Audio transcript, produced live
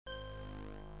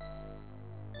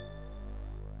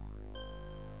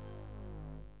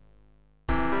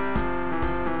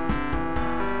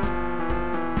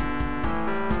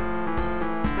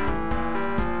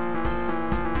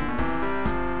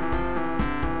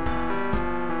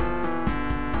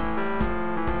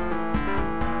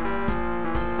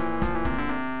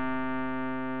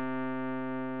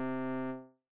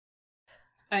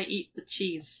I eat the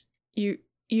cheese.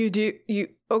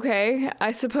 Okay,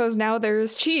 I suppose now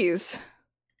there's cheese.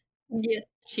 Yes.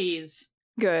 Cheese.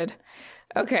 Good.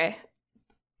 Okay.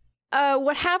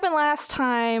 What happened last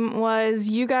time was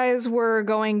you guys were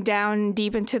going down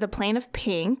deep into the Plane of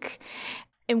Pink.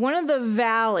 In one of the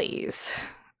valleys,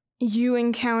 you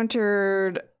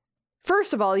encountered...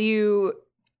 First of all, you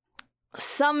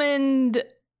summoned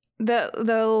the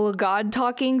little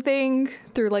god-talking thing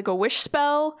through, like, a wish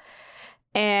spell.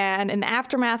 And in the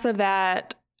aftermath of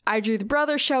that, Idru the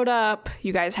brother showed up.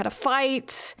 You guys had a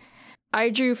fight.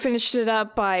 Idru finished it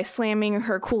up by slamming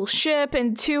her cool ship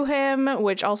into him,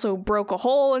 which also broke a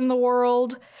hole in the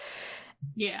world.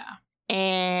 Yeah.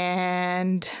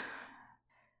 And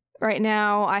right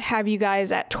now, I have you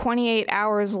guys at 28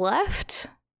 hours left,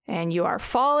 and you are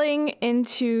falling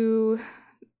into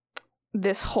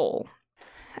this hole.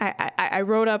 I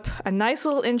wrote up a nice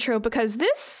little intro because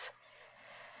this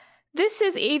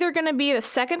is either going to be the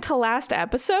second to last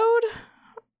episode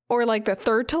or like the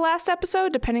third to last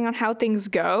episode, depending on how things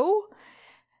go.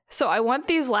 So I want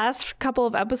these last couple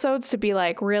of episodes to be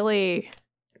like really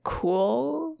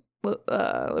cool,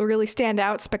 really stand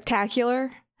out,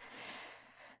 spectacular.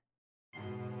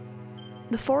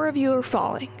 The four of you are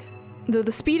falling, though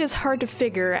the speed is hard to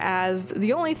figure as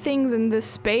the only things in this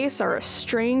space are a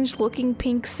strange-looking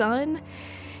pink sun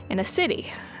and a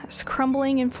city that's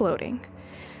crumbling and floating.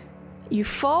 You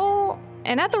fall,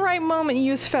 and at the right moment you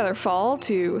use Featherfall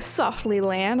to softly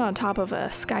land on top of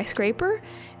a skyscraper.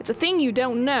 It's a thing you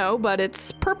don't know, but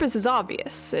its purpose is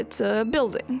obvious. It's a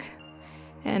building.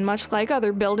 And much like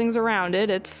other buildings around it,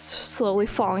 it's slowly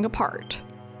falling apart.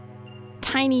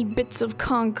 Tiny bits of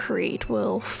concrete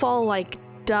will fall like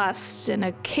dust, and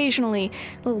occasionally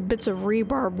little bits of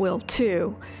rebarb will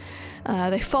too.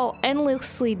 They fall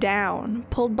endlessly down,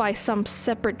 pulled by some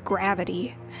separate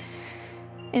gravity.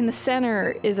 In the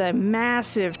center is a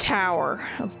massive tower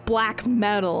of black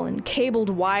metal and cabled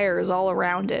wires all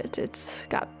around it. It's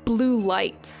got blue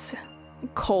lights,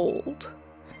 cold.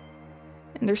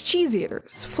 And there's cheese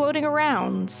eaters floating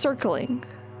around, circling,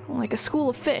 like a school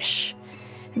of fish.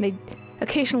 And they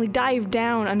occasionally dive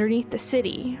down underneath the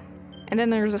city. And then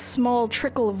there's a small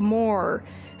trickle of more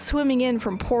swimming in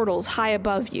from portals high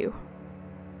above you.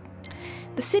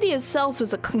 The city itself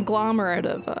is a conglomerate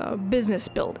of business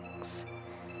buildings.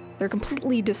 They're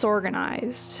completely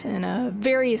disorganized in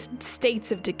various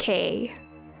states of decay.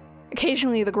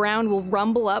 Occasionally, the ground will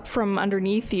rumble up from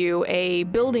underneath you, a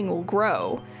building will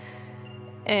grow,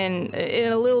 and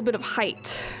in a little bit of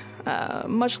height,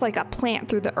 much like a plant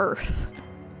through the earth.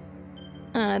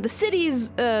 The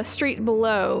city's street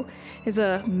below is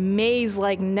a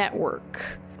maze-like network,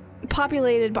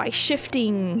 populated by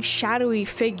shifting, shadowy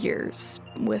figures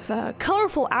with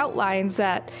colorful outlines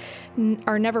that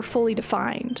are never fully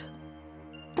defined.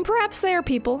 And perhaps they are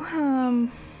people,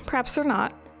 perhaps they're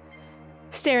not.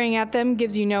 Staring at them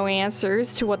gives you no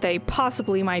answers to what they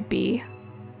possibly might be.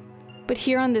 But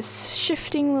here on this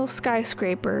shifting little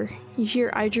skyscraper, you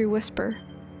hear Idru whisper,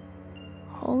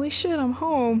 "Holy shit, I'm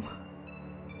home."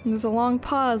 And there's a long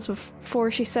pause before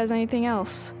she says anything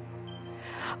else.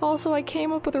 Also, I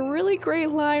came up with a really great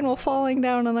line while falling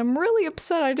down, and I'm really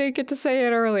upset I didn't get to say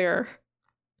it earlier.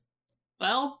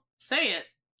 Well, say it.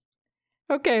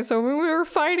 Okay, so when we were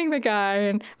fighting the guy,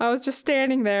 and I was just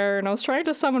standing there, and I was trying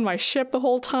to summon my ship the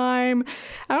whole time.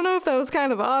 I don't know if that was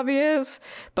kind of obvious,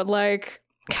 but like,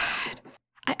 God,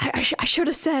 I should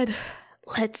have said,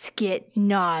 "Let's get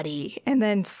naughty," and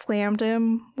then slammed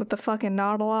him with the fucking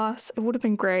Nautilus. It would have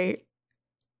been great.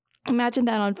 Imagine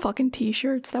that on fucking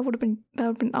t-shirts. That would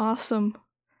have been awesome.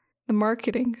 The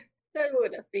marketing. That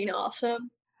would have been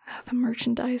awesome. The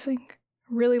merchandising.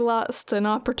 Really lost an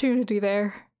opportunity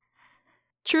there.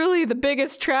 Truly the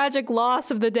biggest tragic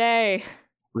loss of the day.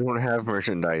 We don't have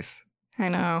merchandise. I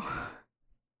know.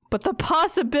 But the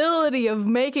possibility of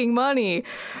making money.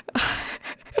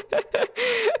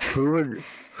 Who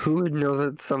would know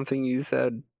that's something you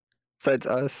said besides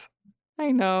us?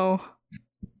 I know.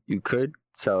 You could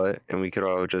sell it and we could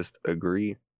all just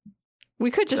agree. We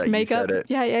could just make up it.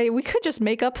 Yeah, we could just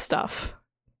make up stuff.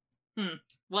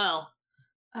 Well,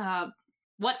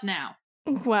 what now?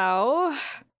 Well,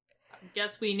 I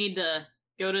guess we need to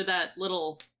go to that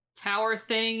little tower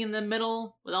thing in the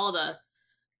middle with all the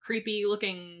creepy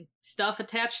looking stuff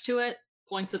attached to it.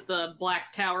 Points at the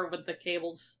black tower with the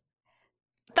cables.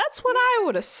 That's what I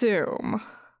would assume.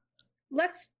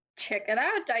 Let's check it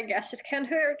out. I guess it can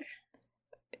hurt.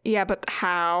 Yeah, but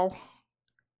how?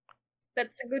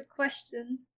 That's a good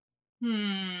question.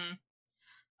 I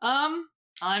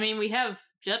mean, we have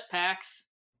jetpacks.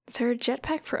 Is there a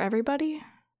jetpack for everybody?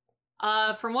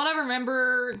 From what I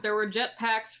remember, there were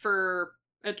jetpacks for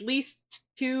at least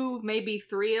 2, maybe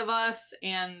 3 of us,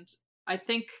 and I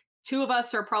think 2 of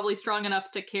us are probably strong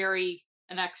enough to carry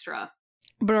an extra.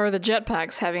 But are the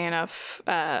jetpacks having enough?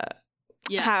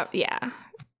 Yes.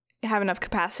 Have enough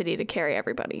capacity to carry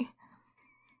everybody.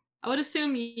 I would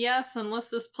assume yes, unless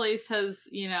this place has,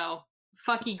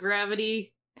 fucky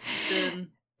gravity, then,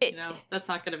 that's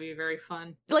not going to be very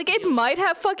fun. Like, it might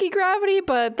have fucky gravity,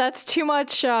 but that's too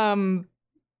much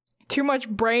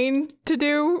brain to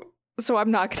do, so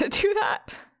I'm not going to do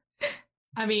that.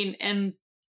 I mean, and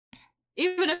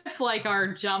even if, like,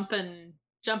 our jumping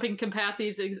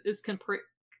capacities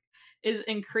is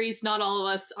increased, not all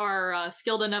of us are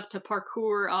skilled enough to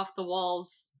parkour off the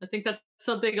walls. I think that's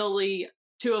something only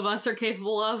 2 of us are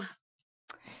capable of.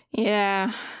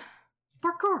 Yeah.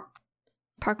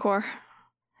 Parkour.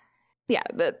 Yeah,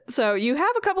 so you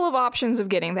have a couple of options of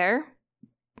getting there.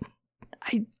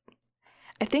 I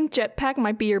think jetpack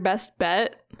might be your best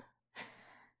bet.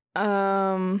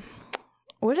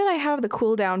 What did I have the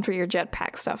cooldown for your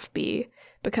jetpack stuff be?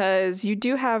 Because you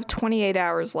do have 28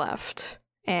 hours left.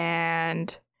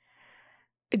 And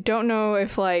I don't know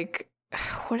if, like,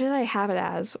 what did I have it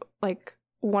as? Like,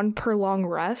 1 per long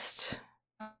rest?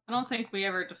 I don't think we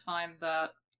ever defined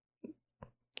that.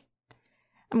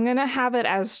 I'm gonna have it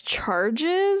as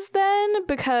charges then,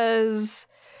 because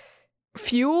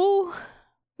fuel?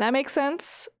 That makes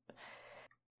sense?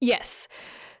 Yes.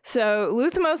 So,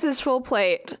 Luthmos' full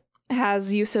plate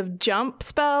has use of jump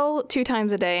spell 2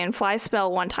 times a day and fly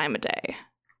spell 1 time a day.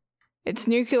 It's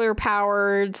nuclear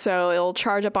powered, so it'll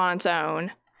charge up on its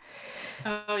own.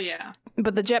 Oh, yeah.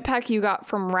 But the jetpack you got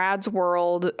from Rad's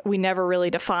World, we never really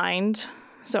defined.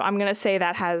 So I'm going to say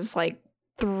that has, like,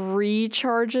 3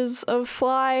 charges of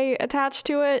fly attached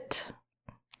to it.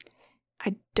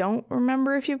 I don't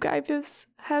remember if you guys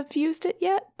have used it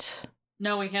yet.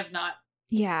 No, we have not.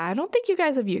 Yeah, I don't think you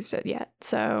guys have used it yet,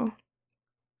 so...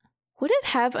 Would it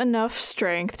have enough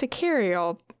strength to carry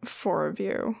all 4 of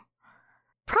you?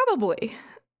 Probably.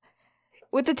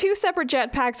 With the 2 separate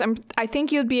jetpacks, I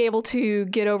think you'd be able to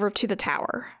get over to the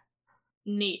tower.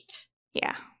 Neat.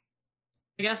 Yeah.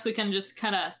 I guess we can just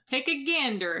kind of take a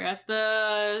gander at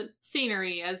the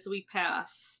scenery as we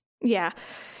pass. Yeah.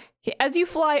 As you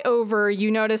fly over,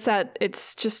 you notice that it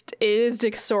is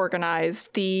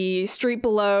disorganized. The street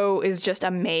below is just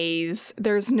a maze.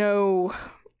 There's no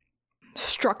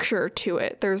structure to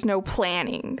it. There's no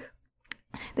planning.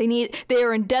 They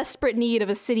are in desperate need of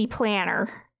a city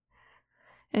planner.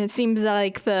 And it seems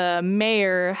like the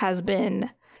mayor has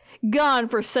been gone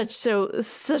for such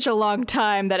a long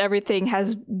time that everything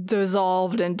has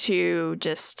dissolved into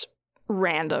just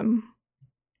random.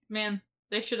 Man,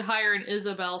 they should hire an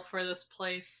Isabel for this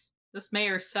place. This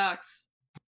mayor sucks.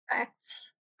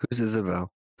 Who's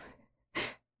Isabel?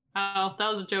 Oh, that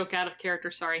was a joke out of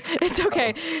character, sorry. It's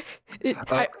okay.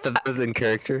 That was in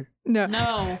character?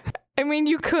 No. I mean,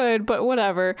 you could, but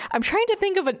whatever. I'm trying to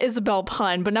think of an Isabel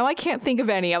pun, but now I can't think of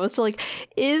any. I was like,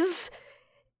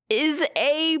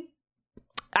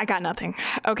 I got nothing.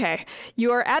 Okay.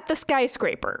 You are at the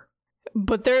skyscraper,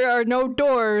 but there are no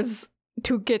doors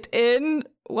to get in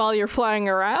while you're flying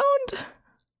around. Is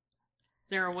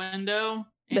there a window?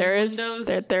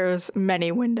 There's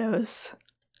many windows.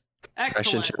 Excellent.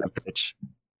 Crash into a pitch.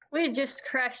 We just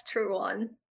crashed through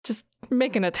one. Just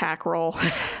make an attack roll.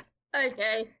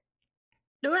 Okay.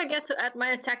 Do I get to add my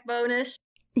attack bonus?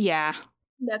 Yeah.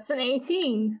 That's an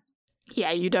 18.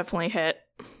 Yeah, you definitely hit.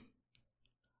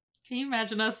 Can you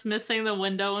imagine us missing the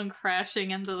window and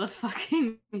crashing into the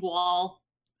fucking wall?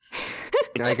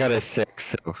 I got a 6,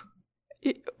 so...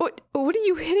 What are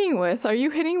you hitting with? Are you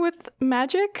hitting with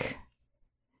magic?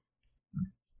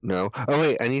 No. Oh,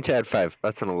 wait, I need to add 5.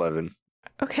 That's an 11.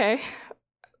 Okay.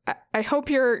 I hope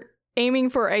you're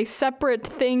aiming for a separate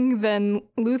thing than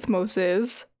Luthmos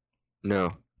is.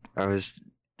 No. I was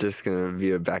just gonna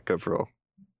be a backup roll.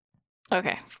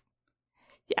 Okay.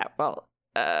 Yeah, well,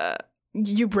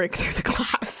 you break through the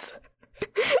glass.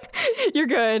 You're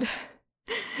good.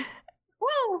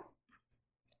 Whoa!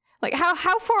 Like,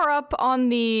 how far up on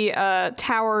the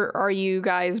tower are you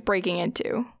guys breaking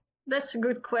into? That's a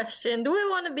good question. Do we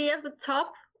want to be at the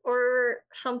top or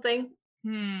something?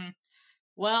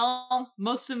 Well,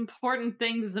 most important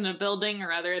things in a building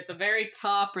are either at the very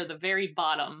top or the very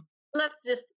bottom. Let's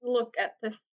just look at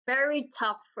the very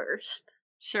top first.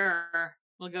 Sure.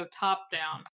 We'll go top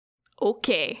down.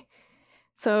 Okay.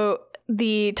 So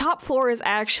the top floor is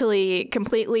actually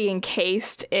completely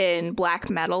encased in black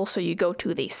metal, so you go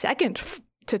to the second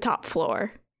to top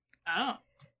floor. Oh.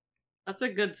 That's a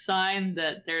good sign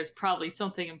that there's probably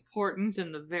something important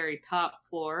in the very top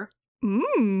floor.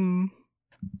 I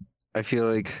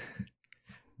feel like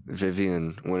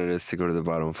Vivian wanted us to go to the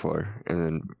bottom floor and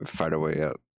then fight our way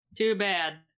up. Too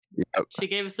bad. Yep. She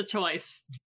gave us the choice.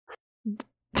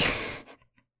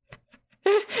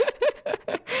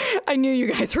 I knew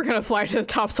you guys were gonna fly to the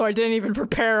top, so I didn't even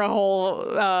prepare a whole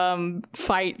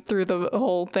fight through the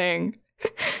whole thing.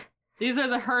 These are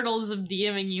the hurdles of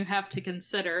DMing you have to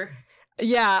consider.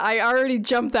 Yeah, I already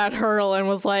jumped that hurdle and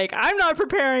was like, I'm not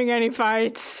preparing any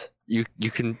fights. You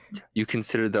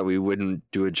considered that we wouldn't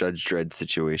do a Judge Dredd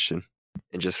situation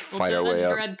and just fight our way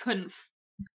up.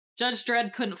 Judge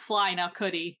Dredd couldn't fly now,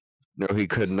 could he? No, he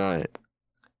could not.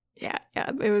 Yeah,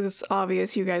 it was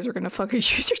obvious you guys were gonna fucking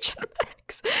use your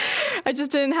jetpacks. I just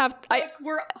didn't have. Look,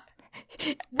 we're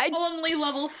only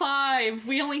level 5.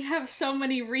 We only have so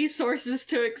many resources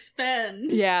to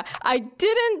expend. Yeah, I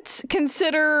didn't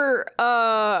consider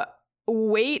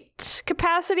weight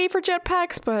capacity for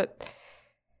jetpacks, but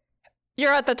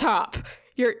you're at the top.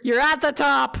 You're at the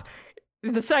top.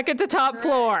 The second to top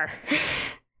floor.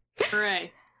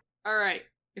 Hooray. All right.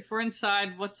 If we're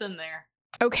inside, what's in there?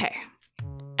 Okay.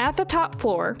 At the top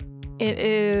floor, it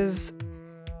is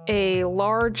a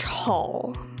large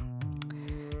hall.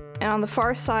 And on the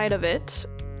far side of it,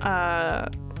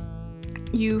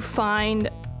 you find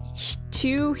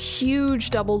 2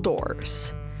 huge double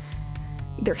doors.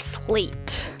 They're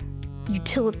slate,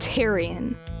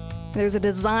 utilitarian. There's a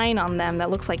design on them that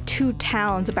looks like 2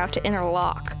 talons about to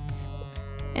interlock,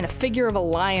 and a figure of a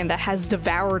lion that has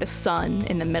devoured a sun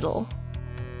in the middle.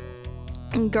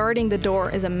 And guarding the door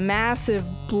is a massive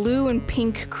blue and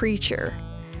pink creature.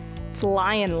 It's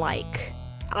lion-like,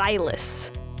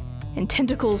 eyeless, and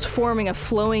tentacles forming a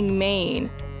flowing mane,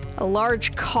 a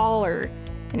large collar,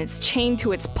 and it's chained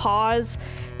to its paws,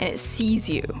 and it sees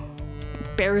you.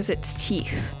 It bares its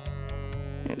teeth,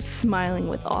 and it's smiling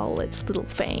with all its little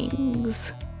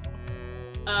fangs.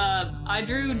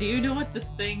 Idrew, do you know what this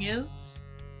thing is?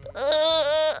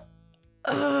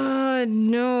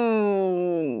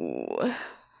 No.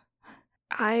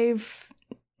 I've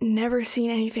never seen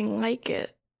anything like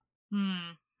it.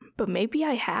 But maybe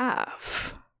I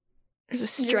have. There's a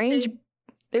strange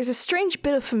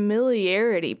bit of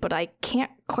familiarity, but I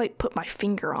can't quite put my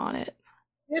finger on it.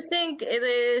 You think it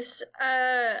is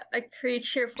a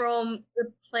creature from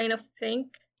the plane of pink?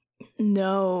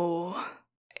 No.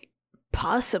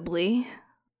 Possibly.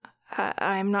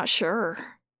 I'm not sure.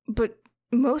 But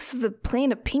most of the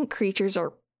plane of pink creatures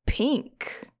are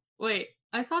pink. Wait,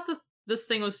 I thought that this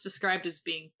thing was described as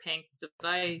being pink. Did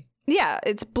I? Yeah,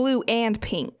 it's blue and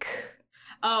pink.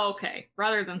 Oh, okay.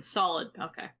 Rather than solid.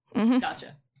 Okay. Mm-hmm.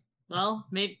 Gotcha. Well,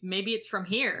 maybe it's from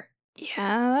here.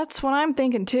 Yeah, that's what I'm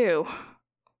thinking too.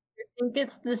 You think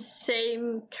it's the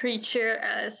same creature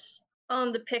as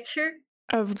on the picture?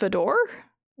 Of the door?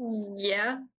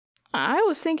 Yeah. I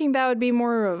was thinking that would be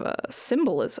more of a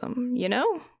symbolism, you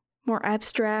know? More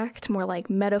abstract, more like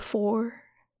metaphor.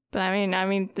 But I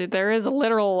mean, there is a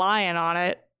literal lion on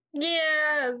it.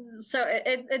 Yeah, so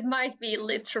it might be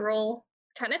literal.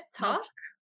 Can it talk?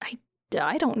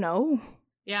 I don't know.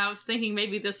 Yeah, I was thinking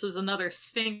maybe this was another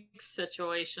Sphinx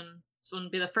situation. This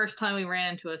wouldn't be the first time we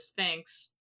ran into a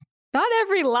Sphinx. Not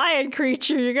every lion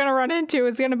creature you're gonna run into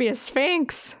is gonna be a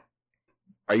Sphinx.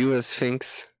 Are you a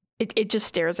Sphinx? It just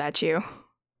stares at you.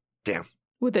 Damn.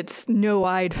 With its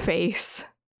snow-eyed face.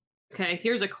 Okay,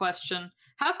 here's a question.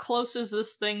 How close is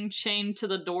this thing chained to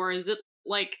the door? Is it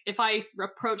like, if I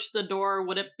approach the door,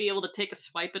 would it be able to take a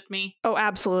swipe at me? Oh,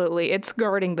 absolutely. It's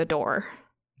guarding the door.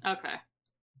 Okay.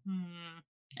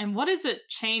 And what is it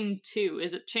chained to?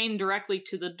 Is it chained directly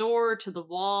to the door, to the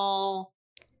wall?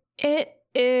 It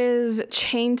is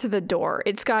chained to the door.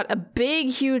 It's got a big,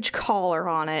 huge collar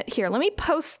on it. Here, let me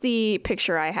post the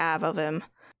picture I have of him.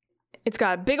 It's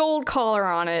got a big old collar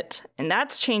on it, and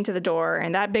that's chained to the door,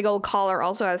 and that big old collar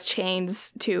also has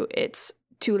chains to its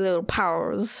 2 little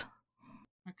paws.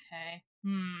 Okay.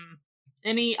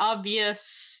 Any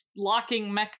obvious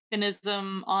locking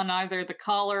mechanism on either the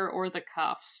collar or the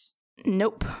cuffs?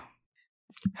 Nope.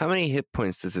 How many hit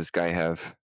points does this guy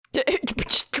have?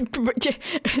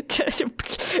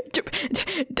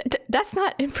 That's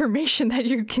not information that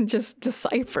you can just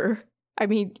decipher. I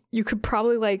mean, you could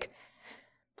probably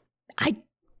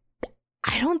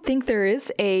I don't think there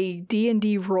is a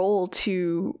D&D roll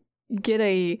to get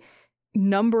a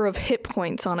number of hit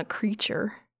points on a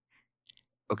creature.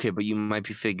 Okay, but you might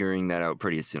be figuring that out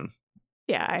pretty soon.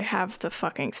 Yeah, I have the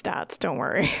fucking stats, don't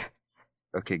worry.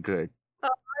 Okay, good.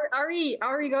 Are we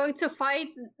going to fight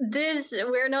this?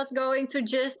 We're not going to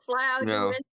just fly out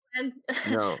No. the window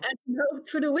No. and go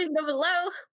to the window below.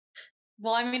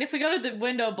 Well, I mean, if we go to the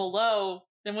window below,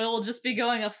 then we will just be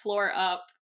going a floor up.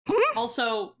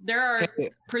 Also, there are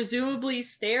presumably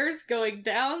stairs going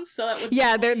down, so that would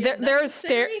Yeah, be there's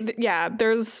unnecessary. Yeah,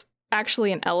 there's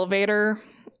actually an elevator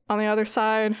on the other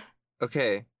side.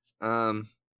 Okay. I'm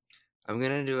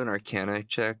gonna do an Arcana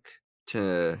check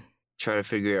to try to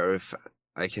figure out if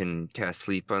I can cast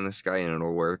sleep on this guy and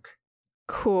it'll work.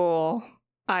 Cool.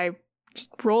 I just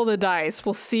roll the dice.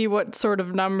 We'll see what sort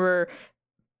of number.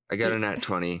 I got a nat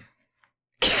 20.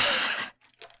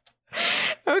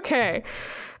 Okay.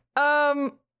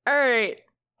 All right.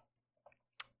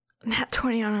 Nat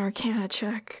 20 on Arcana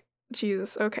check.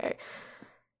 Jesus. Okay.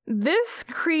 This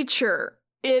creature,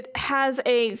 it has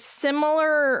a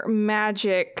similar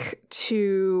magic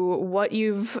to what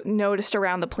you've noticed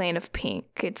around the plane of pink.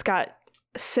 It's got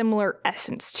a similar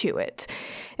essence to it.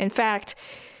 In fact,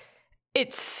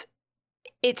 it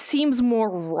seems more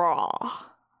raw.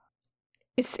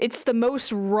 It's the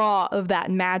most raw of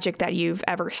that magic that you've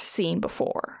ever seen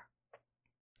before.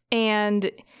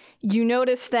 And you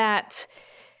notice that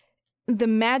the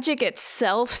magic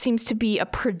itself seems to be a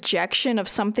projection of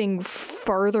something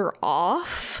further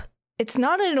off. It's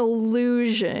not an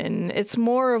illusion. It's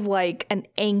more of like an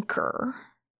anchor.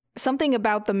 Something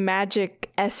about the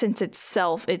magic essence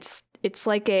itself. It's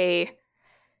like a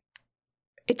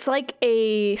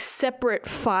separate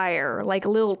fire, like a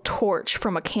little torch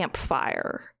from a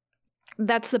campfire.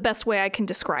 That's the best way I can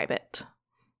describe it.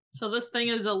 So this thing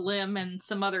is a limb, and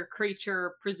some other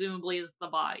creature presumably is the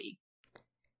body.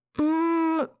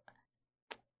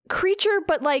 Creature,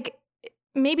 but like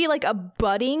maybe like a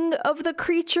budding of the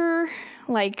creature,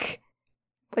 like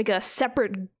a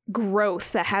separate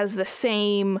growth that has the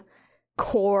same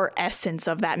core essence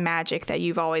of that magic that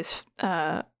you've always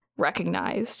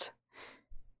recognized.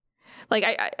 Like,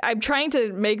 I'm trying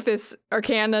to make this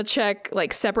Arcana check,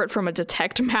 like, separate from a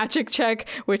detect magic check,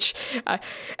 which I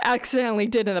accidentally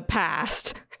did in the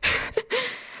past.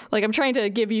 Like, I'm trying to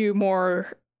give you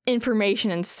more information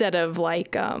instead of,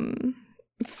 like,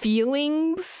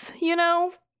 feelings, you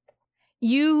know?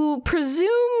 You presume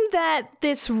that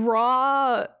this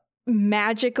raw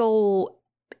magical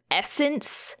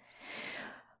essence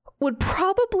would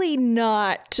probably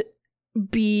not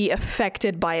be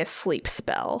affected by a sleep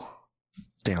spell.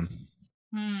 Damn.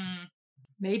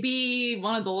 Maybe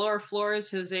one of the lower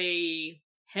floors has a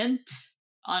hint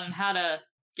on how to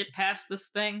get past this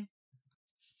thing.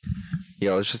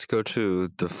 Yeah, let's just go to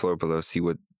the floor below, see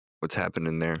what's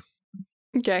happening there.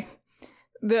 Okay.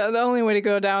 The only way to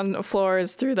go down the floor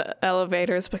is through the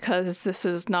elevators because this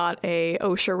is not a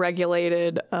OSHA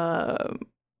regulated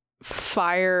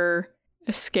fire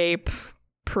escape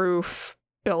proof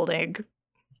building.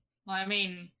 Well, I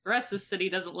mean, the rest of the city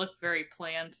doesn't look very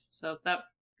planned, so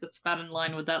that's about in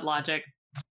line with that logic.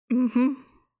 Mm-hmm.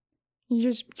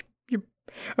 You're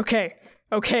okay,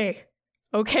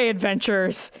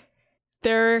 adventurers.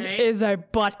 There is a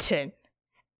button,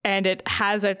 and it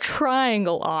has a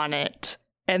triangle on it,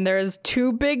 and there's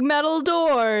 2 big metal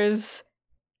doors.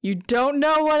 You don't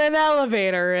know what an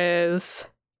elevator is.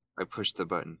 I pushed the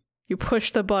button. You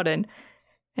push the button,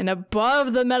 and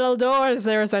above the metal doors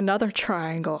there's another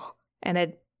triangle, and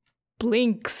it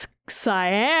blinks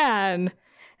cyan,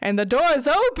 and the door's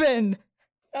open.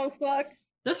 Oh fuck.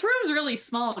 This room's really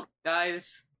small,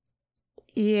 guys.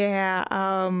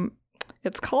 Yeah,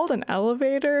 it's called an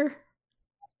elevator.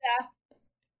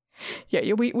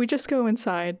 Yeah, we just go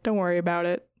inside. Don't worry about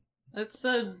it. This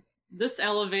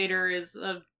elevator is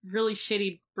a really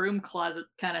shitty broom closet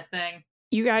kind of thing.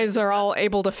 You guys are all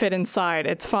able to fit inside.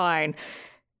 It's fine.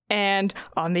 And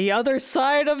on the other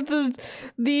side of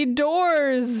the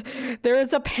doors, there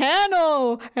is a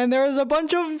panel, and there is a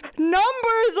bunch of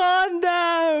numbers on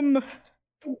them.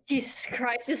 Jesus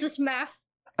Christ, this is math.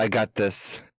 I got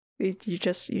this. You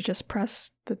just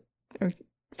press the.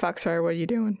 Foxfire, what are you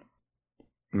doing?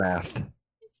 Math.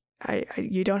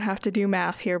 You don't have to do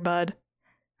math here, bud.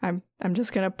 I'm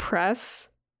just gonna press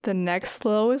the next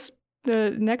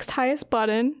highest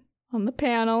button on the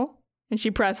panel. And she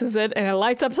presses it, and it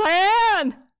lights up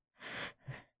cyan!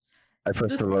 I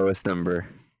pressed the lowest number.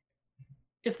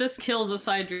 If this kills us,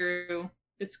 I drew,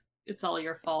 it's all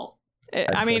your fault.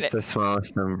 I pressed the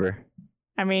smallest number.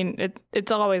 I mean,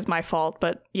 it's always my fault,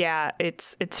 but yeah,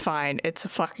 it's fine. It's a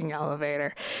fucking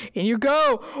elevator. And you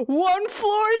go 1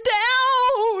 floor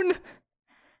down!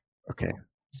 Okay.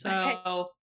 So,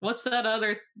 what's that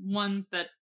other one that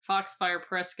Foxfire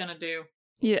Press gonna do?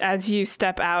 As you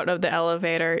step out of the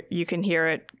elevator, you can hear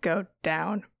it go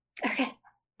down. Okay.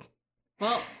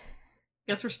 Well,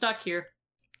 guess we're stuck here.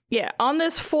 Yeah, on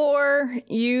this floor,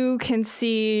 you can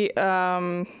see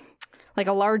like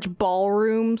a large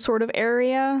ballroom sort of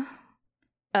area.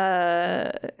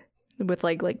 The with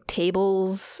like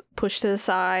tables pushed to the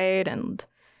side and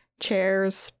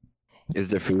chairs. Is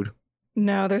there food?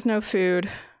 No, there's no food.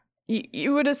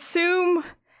 You would assume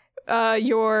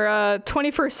your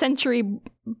 21st century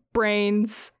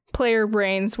player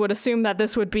brains would assume that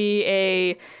this would be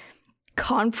a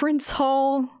conference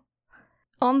hall.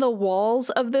 On the walls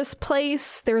of this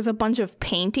place, there's a bunch of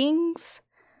paintings.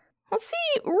 Let's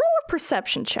see, roll a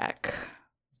perception check.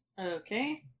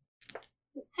 Okay.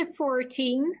 It's a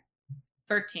 14.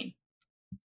 13.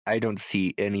 I don't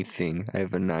see anything. I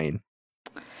have a 9.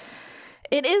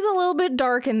 It is a little bit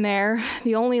dark in there.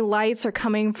 The only lights are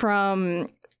coming from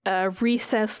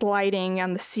recessed lighting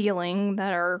on the ceiling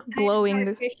that are glowing.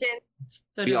 Dark vision.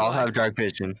 So We do all I. have dark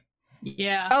vision.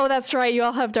 Yeah. Oh, that's right. You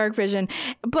all have dark vision.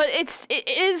 But it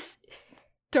is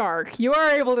dark. You are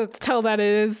able to tell that it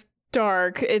is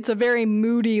dark. It's a very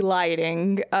moody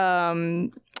lighting.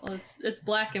 Well, it's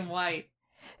black and white.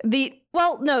 The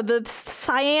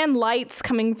cyan lights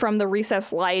coming from the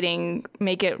recessed lighting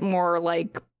make it more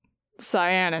like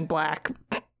cyan and black.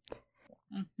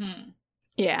 Mm-hmm.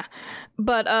 Yeah.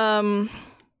 But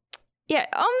yeah,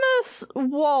 on this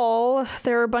wall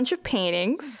there are a bunch of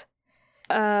paintings.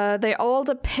 They all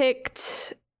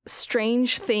depict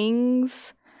strange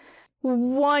things.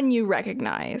 One you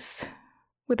recognize.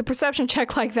 With a perception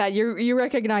check like that, you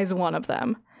recognize one of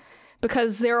them.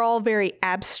 Because they're all very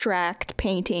abstract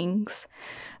paintings.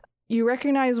 You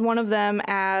recognize one of them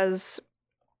as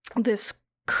this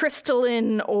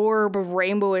crystalline orb of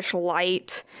rainbowish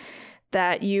light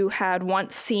that you had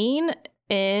once seen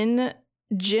in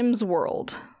Jim's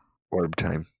world. Orb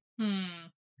time.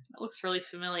 That looks really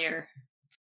familiar.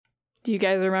 Do you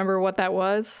guys remember what that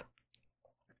was?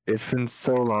 It's been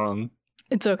so long.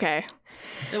 It's okay.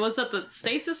 It was that the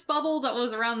stasis bubble that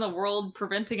was around the world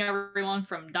preventing everyone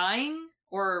from dying?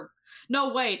 Or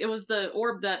no, wait, it was the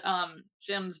orb that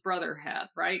Jim's brother had,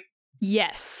 right?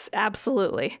 Yes,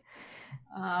 absolutely.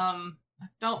 I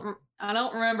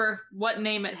don't remember what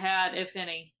name it had, if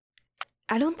any.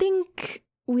 I don't think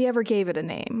we ever gave it a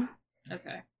name.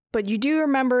 Okay. But you do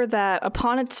remember that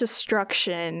upon its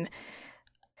destruction,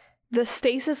 the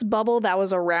stasis bubble that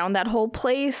was around that whole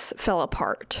place fell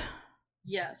apart.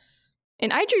 Yes.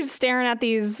 And Idru's staring at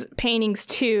these paintings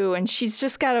too, and she's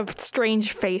just got a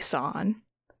strange face on.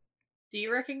 Do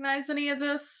you recognize any of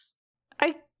this?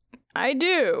 I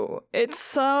do.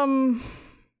 It's, I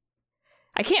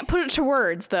can't put it to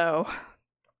words, though.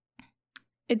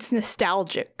 It's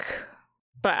nostalgic.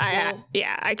 But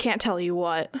I can't tell you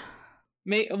what.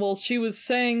 Well, she was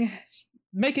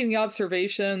making the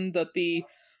observation that the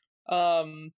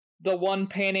one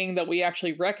painting that we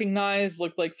actually recognized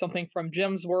looked like something from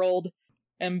Jim's world.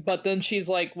 But then she's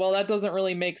like, well, that doesn't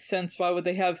really make sense. Why would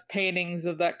they have paintings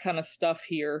of that kind of stuff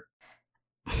here?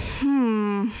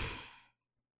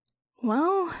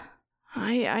 Well,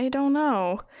 I don't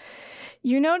know.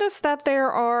 You notice that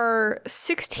there are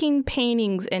 16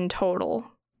 paintings in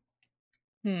total.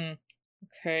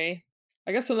 Okay.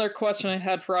 I guess another question I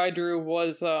had for Idru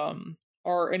was,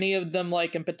 are any of them,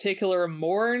 like, in particular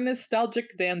more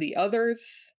nostalgic than the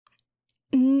others?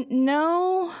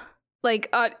 No.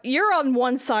 Like, you're on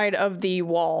one side of the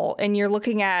wall, and you're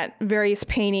looking at various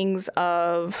paintings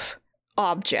of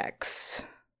objects.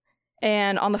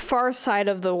 And on the far side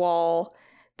of the wall,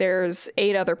 there's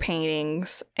 8 other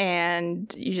paintings,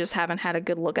 and you just haven't had a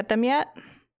good look at them yet.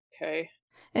 Okay.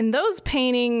 And those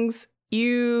paintings,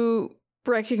 you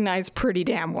recognize pretty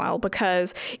damn well,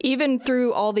 because even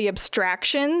through all the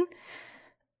abstraction,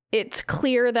 it's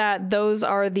clear that those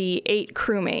are the 8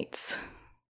 crewmates.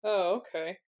 Oh,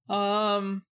 okay.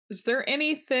 Is there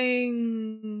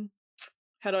anything...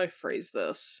 How do I phrase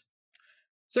this?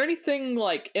 Is there anything,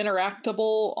 like,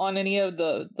 interactable on any of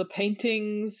the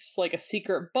paintings? Like a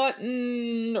secret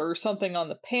button, or something on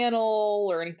the panel,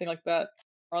 or anything like that?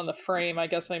 Or on the frame, I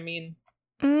guess I mean.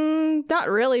 Not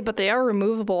really, but they are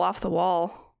removable off the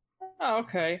wall. Oh,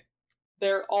 okay.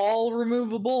 They're all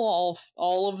removable?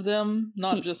 All of them?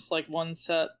 Not just, like, one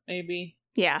set, maybe?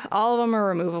 Yeah, all of them are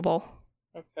removable.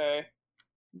 Okay.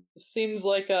 Seems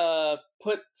like a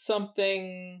put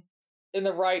something in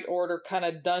the right order kind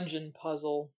of dungeon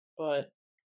puzzle, but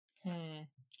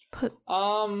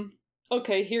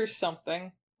okay, here's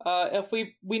something. If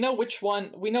we know which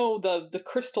one, we know the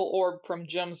crystal orb from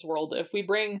Jim's world. If we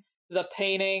bring the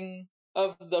painting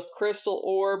of the crystal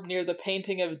orb near the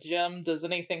painting of Jim, does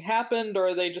anything happen,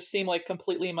 or they just seem like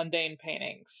completely mundane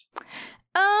paintings?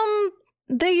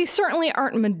 They certainly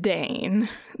aren't mundane.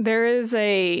 There is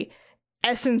a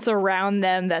essence around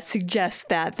them that suggests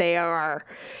that they are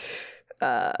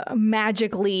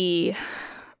magically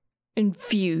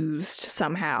infused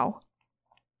somehow.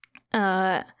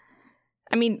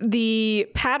 I mean, the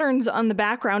patterns on the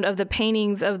background of the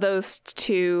paintings of those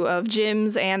two, of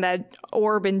Jim's and that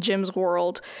orb in Jim's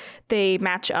world, they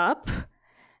match up.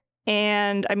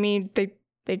 And, I mean,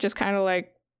 they just kind of,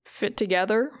 like, fit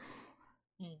together.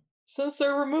 Since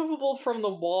they're removable from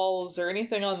the wall, is there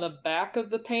anything on the back of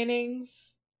the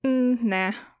paintings?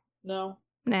 Nah. No?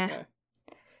 Nah. Okay.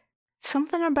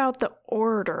 Something about the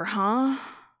order, huh?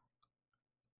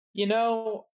 You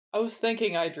know, I was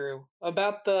thinking, Drew,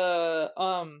 about the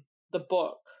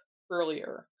book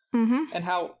earlier, and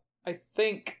how I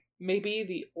think maybe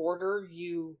the order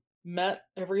you met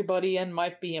everybody in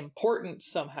might be important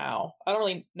somehow. I don't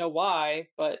really know why,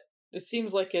 but it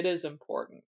seems like it is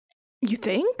important. You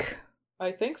think?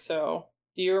 I think so.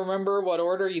 Do you remember what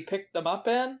order you picked them up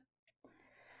in?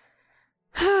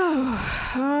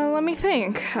 Let me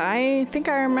think. I think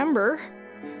I remember.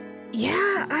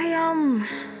 Yeah,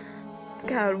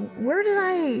 God, where did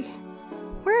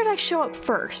I show up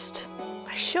first?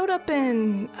 I showed up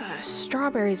in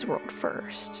Strawberry's world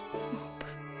first.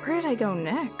 Where did I go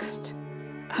next?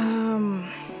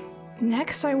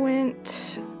 Next I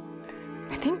went...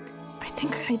 I think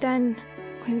I then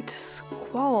went to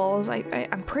Squall's,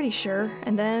 I'm pretty sure.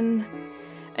 And then...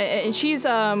 And she's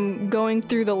going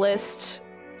through the list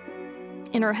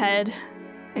in her head,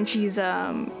 and she's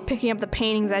picking up the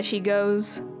paintings as she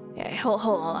goes. Yeah, hold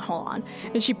on.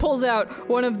 And she pulls out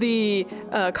one of the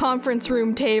conference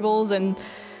room tables and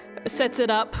sets it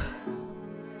up,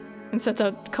 and sets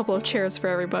out a couple of chairs for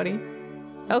everybody.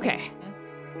 Okay.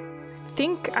 I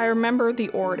think I remember the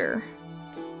order.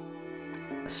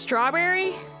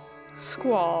 Strawberry,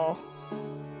 Squall,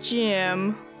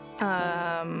 Jim,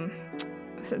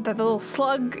 that little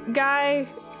slug guy,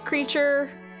 creature,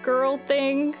 girl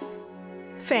thing,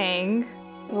 Fang,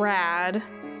 Rad,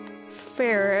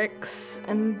 Ferrix,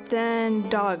 and then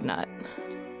Dognut.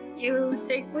 You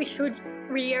think we should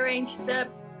rearrange the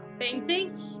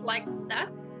paintings like that?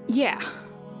 Yeah,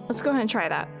 let's go ahead and try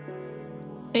that.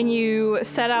 And you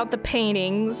set out the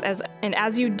paintings, as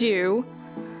you do,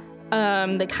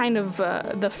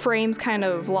 the frames kind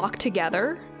of lock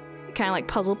together, kind of like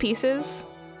puzzle pieces,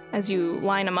 as you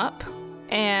line them up.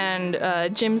 And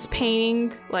Jim's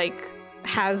painting, like,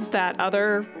 has that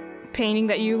other painting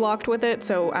that you locked with it,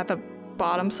 so at the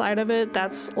bottom side of it,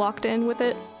 that's locked in with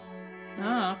it.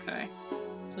 Oh, okay.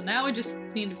 So now we just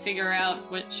need to figure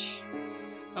out which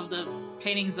of the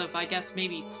paintings of, I guess,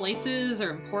 maybe places or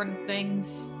important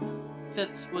things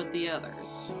fits with the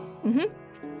others.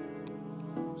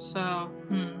 So,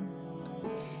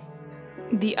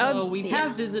 we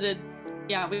have visited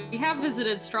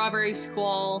Strawberry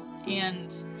Squall,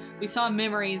 and we saw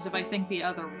memories of, I think, the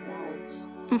other worlds.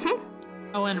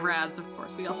 Oh, and Rads, of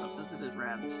course. We also visited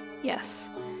Rads. Yes.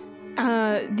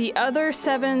 The other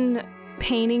 7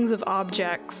 paintings of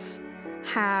objects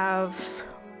have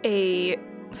a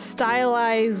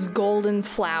stylized golden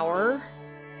flower,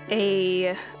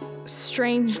 a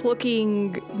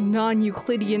strange-looking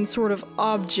non-Euclidean sort of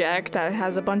object that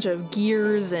has a bunch of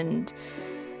gears and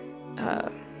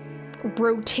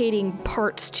rotating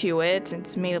parts to it.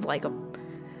 It's made of like a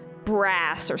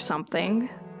brass or something.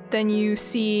 Then you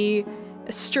see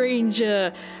a strange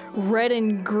red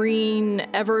and green,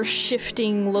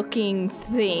 ever-shifting looking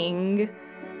thing.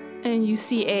 And you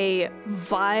see a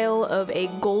vial of a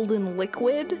golden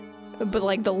liquid, but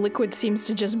like the liquid seems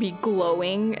to just be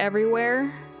glowing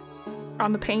everywhere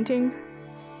on the painting.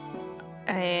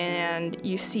 And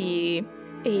you see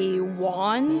a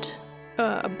wand,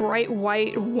 a bright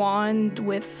white wand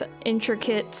with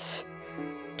intricate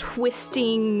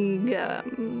twisting,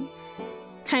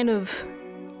 kind of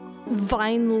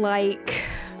vine-like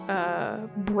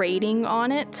braiding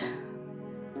on it.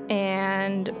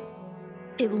 And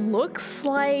it looks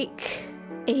like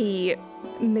a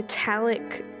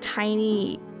metallic,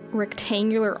 tiny,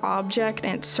 rectangular object,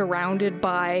 and it's surrounded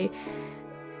by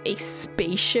a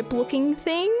spaceship-looking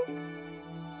thing.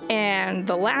 And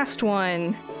the last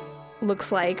one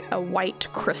looks like a white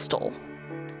crystal.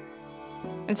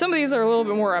 And some of these are a little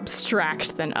bit more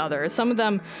abstract than others. Some of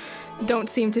them don't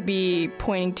seem to be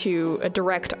pointing to a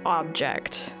direct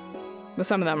object, but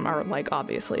some of them are, like,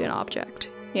 obviously an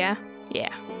object. Yeah?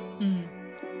 Yeah.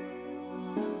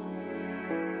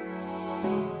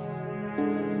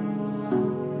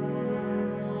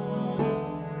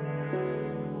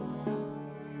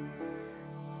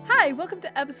 Hi, welcome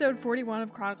to episode 41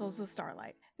 of Chronicles of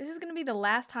Starlight. This is going to be the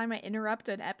last time I interrupt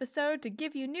an episode to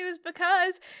give you news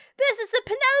because this is the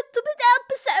penultimate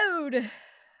episode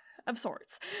of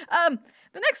sorts.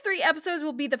 The next 3 episodes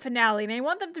will be the finale, and I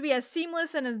want them to be as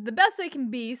seamless and as the best they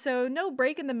can be, so no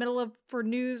break in the middle of for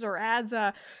news or ads.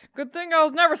 Good thing I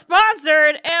was never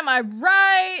sponsored, am I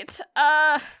right?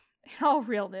 In all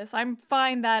realness, I'm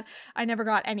fine that I never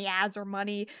got any ads or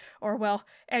money or, well,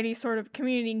 any sort of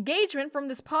community engagement from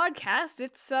this podcast.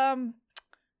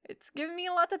 It's given me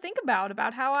a lot to think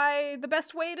about how the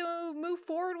best way to move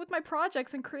forward with my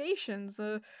projects and creations,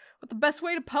 what the best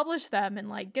way to publish them and,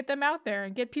 like, get them out there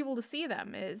and get people to see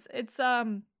them is. It's,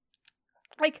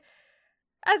 like,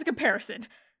 as a comparison,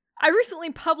 I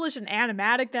recently published an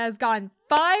animatic that has gotten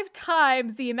 5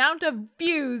 times the amount of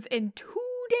views in 2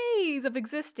 days of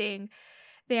existing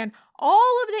than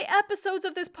all of the episodes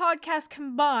of this podcast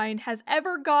combined has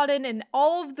ever gotten in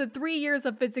all of the 3 years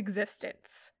of its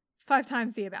existence. 5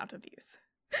 times the amount of views.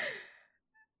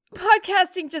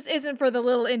 Podcasting just isn't for the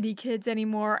little indie kids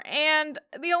anymore, and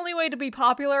the only way to be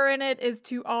popular in it is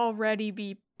to already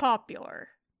be popular.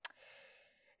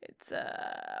 It's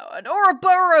an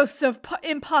Ouroboros of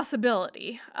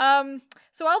impossibility.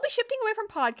 So I'll be shifting away from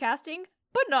podcasting,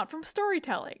 but not from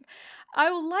storytelling.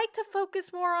 I would like to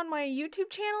focus more on my YouTube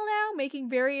channel now, making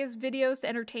various videos to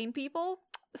entertain people.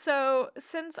 So,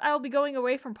 since I'll be going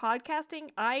away from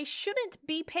podcasting, I shouldn't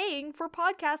be paying for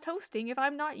podcast hosting if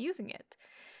I'm not using it.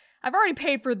 I've already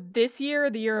paid for this year,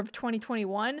 the year of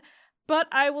 2021, but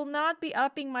I will not be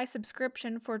upping my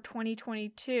subscription for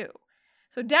 2022.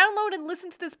 So download and listen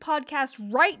to this podcast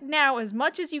right now as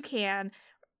much as you can,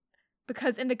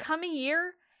 because in the coming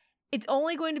year, it's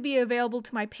only going to be available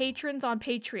to my patrons on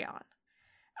Patreon.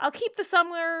 I'll keep the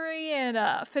summary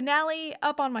and finale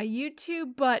up on my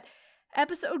YouTube, but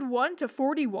episode 1 to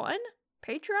 41,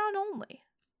 Patreon only.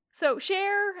 So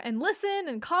share and listen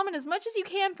and comment as much as you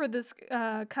can for this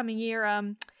coming year,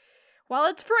 while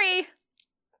it's free,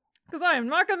 because I am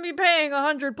not going to be paying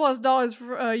 $100+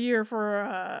 for a year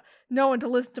for no one to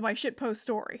listen to my shitpost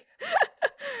story.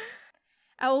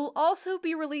 I will also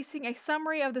be releasing a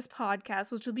summary of this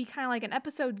podcast, which will be kind of like an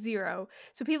episode 0,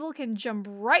 so people can jump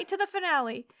right to the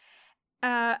finale,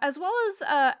 as well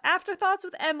as afterthoughts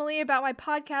with Emily about my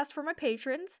podcast for my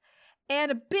patrons,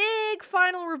 and a big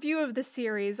final review of the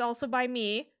series, also by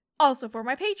me, also for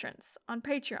my patrons on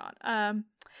Patreon.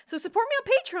 So support me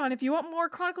on Patreon if you want more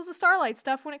Chronicles of Starlight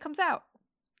stuff when it comes out.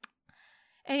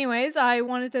 Anyways, I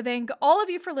wanted to thank all of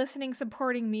you for listening,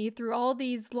 supporting me through all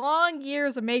these long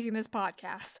years of making this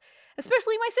podcast.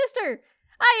 Especially my sister!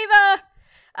 Hi,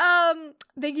 Eva!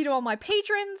 Thank you to all my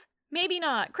patrons. Maybe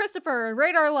not. Christopher,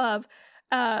 Radar Love,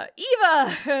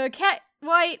 Eva, Cat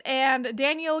White, and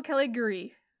Daniel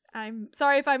Caligari. I'm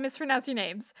sorry if I mispronounce your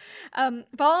names.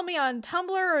 Follow me on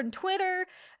Tumblr and Twitter,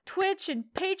 Twitch and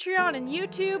Patreon and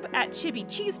YouTube at Chibi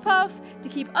Cheese Puff to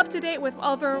keep up to date with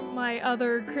all of my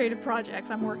other creative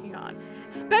projects I'm working on,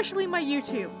 especially my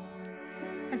YouTube,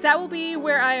 as that will be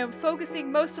where I am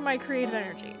focusing most of my creative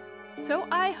energy. So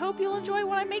I hope you'll enjoy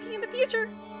what I'm making in the future.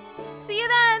 See you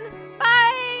then!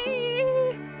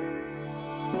 Bye!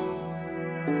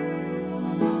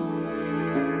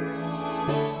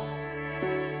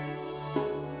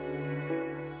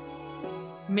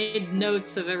 Made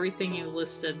notes of everything you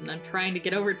listed, and I'm trying to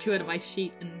get over to it on my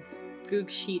sheet, and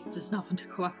Goog Sheet does not want to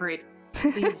cooperate.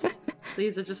 Please,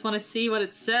 please, I just want to see what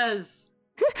it says.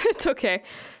 It's okay.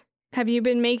 Have you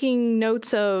been making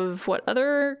notes of what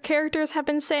other characters have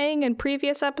been saying in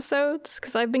previous episodes?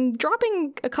 Because I've been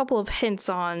dropping a couple of hints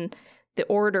on the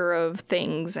order of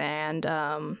things and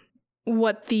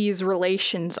what these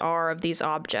relations are of these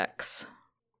objects.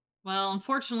 Well,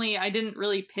 unfortunately, I didn't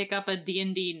really pick up a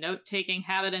D&D note-taking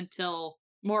habit until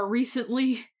more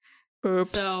recently. Oops.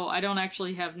 So I don't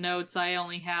actually have notes. I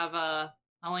only have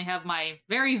my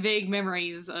very vague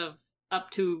memories of up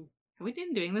to... Have we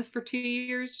been doing this for 2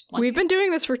 years? We've been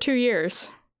doing this for 2 years.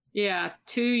 Yeah,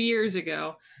 2 years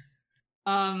ago.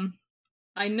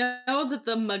 I know that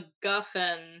the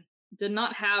MacGuffin did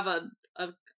not have a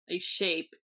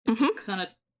shape. It was kind of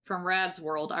from Rad's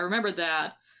world. I remember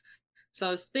that. So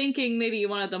I was thinking maybe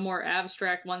one of the more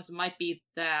abstract ones might be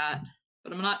that,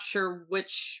 but I'm not sure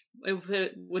which, if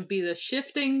it would be the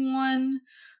shifting one,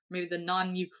 maybe the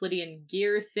non-Euclidean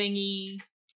gear thingy,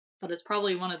 but it's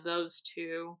probably one of those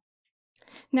two.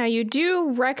 Now, you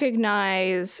do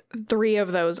recognize 3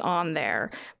 of those on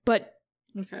there, but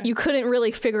you couldn't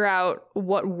really figure out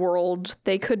what world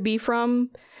they could be from.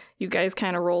 You guys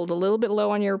kind of rolled a little bit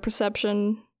low on your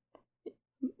perception.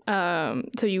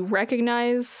 So you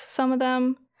recognize some of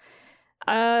them.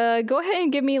 Go ahead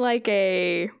and give me like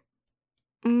a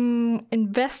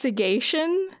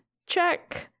investigation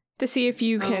check to see if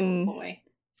you can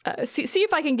see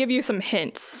if I can give you some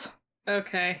hints.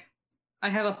 Okay. I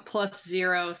have a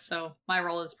 +0, so my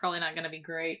roll is probably not going to be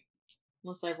great.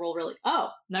 Unless I roll really...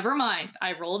 Oh, never mind.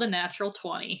 I rolled a natural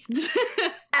 20.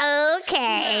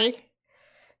 Okay.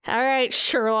 All right,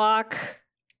 Sherlock.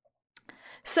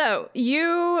 So,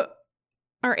 you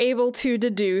are able to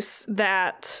deduce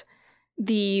that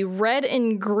the red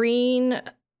and green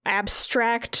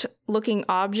abstract looking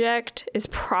object is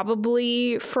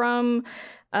probably from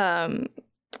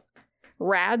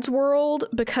Rad's world,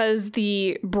 because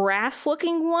the brass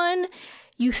looking one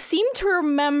you seem to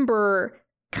remember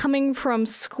coming from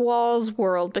Squall's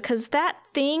world, because that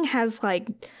thing has like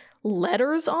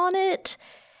letters on it,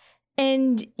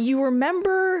 and you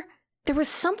remember there was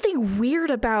something weird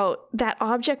about that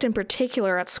object in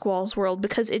particular at Squall's world,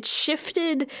 because it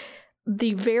shifted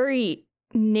the very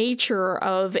nature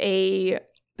of a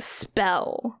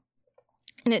spell,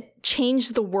 and it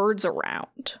changed the words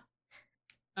around.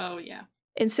 Oh, yeah.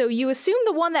 And so you assume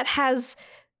the one that has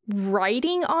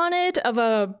writing on it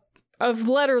of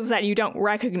letters that you don't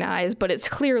recognize, but it's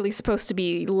clearly supposed to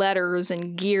be letters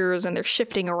and gears, and they're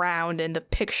shifting around in the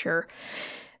picture,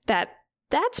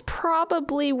 that's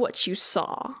probably what you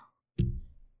saw.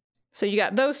 So you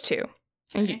got those two.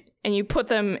 Okay. And you put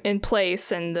them in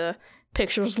place, and the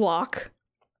pictures lock.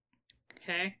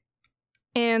 Okay.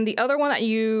 And the other one that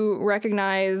you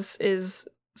recognize is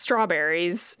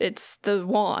Strawberries. It's the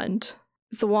wand.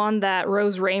 It's the wand that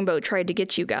Rose Rainbow tried to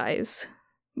get you guys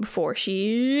before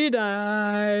she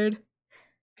died.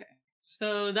 Okay.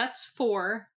 So that's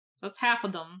 4. So that's half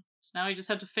of them. So now we just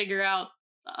have to figure out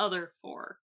the other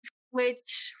 4.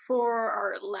 Which 4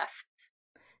 are left?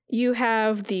 You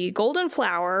have the golden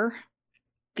flower,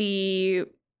 the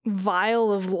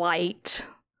vial of light,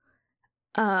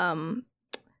 the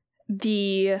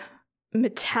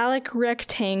metallic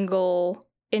rectangle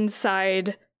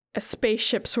inside a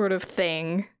spaceship sort of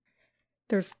thing.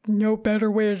 There's no better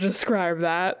way to describe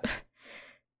that.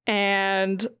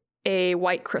 And a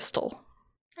white crystal.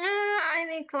 I'm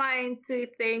inclined to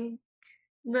think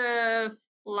the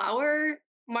flower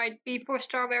might be for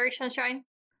Strawberry Sunshine.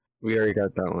 We already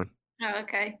got that one. Oh,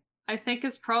 okay. I think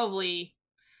it's probably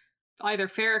either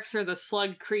Feryx or the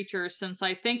slug creature, since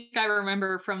I think I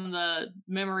remember from the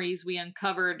memories we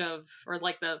uncovered or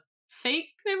like the fake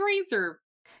memories or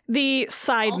The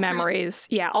side Alternate- memories.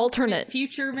 Yeah, alternate.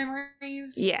 future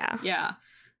memories. Yeah. Yeah.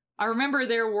 I remember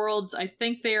their worlds, I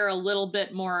think they are a little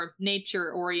bit more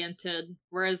nature oriented,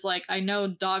 whereas like I know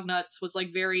Dognuts was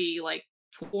like very like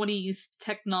 20s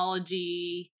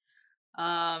technology,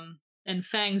 and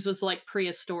Fangs was like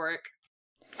prehistoric.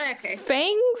 Okay.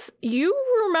 Fangs, you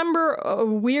remember a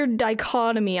weird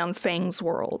dichotomy on Fang's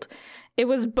world. It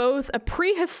was both a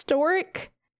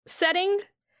prehistoric setting,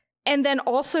 and then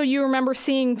also you remember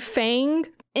seeing Fang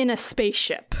in a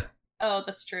spaceship. Oh,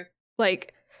 that's true.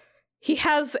 Like, he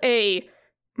has a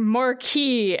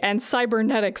marquee and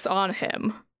cybernetics on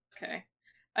him. Okay.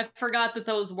 I forgot that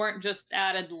those weren't just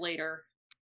added later.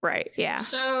 Right, yeah.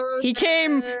 So He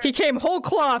came whole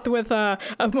cloth with a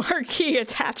marquee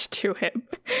attached to him.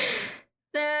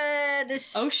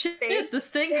 This Oh shit, this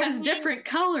thing has different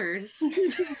colors.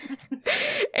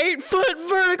 8-foot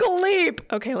vertical leap!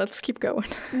 Okay, let's keep going.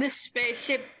 the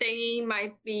spaceship thingy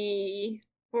might be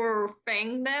for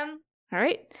Fang then.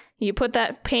 Alright, you put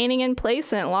that painting in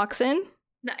place and it locks in.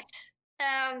 Nice.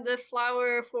 And the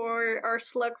flower for our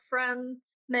slug friend,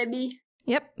 maybe.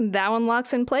 Yep, that one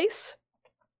locks in place.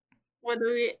 What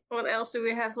else do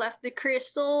we have left? The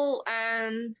crystal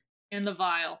and In the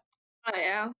vial. oh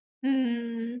yeah.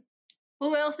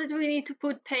 Who else did we need to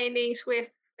put paintings with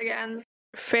again?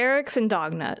 Feryx and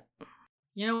Dognut.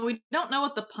 You know, we don't know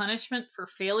what the punishment for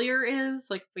failure is,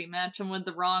 like if we match them with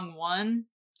the wrong one.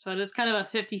 So it is kind of a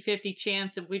 50-50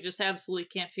 chance if we just absolutely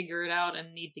can't figure it out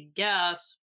and need to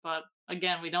guess. But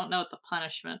again, we don't know what the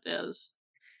punishment is.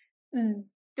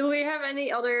 Do we have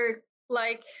any other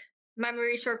like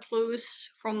memories or clues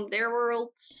from their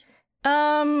worlds?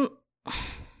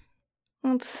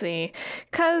 Let's see.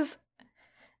 'Cause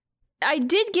I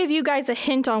did give you guys a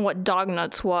hint on what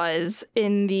Dognuts was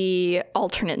in the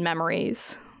alternate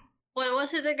memories. What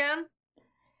was it again?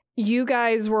 You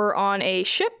guys were on a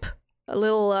ship, a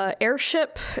little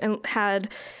airship, and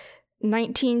had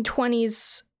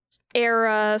 1920s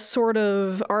era sort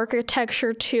of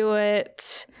architecture to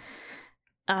it.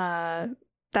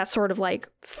 That sort of like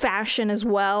fashion as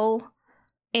well.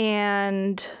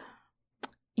 And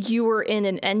you were in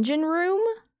an engine room,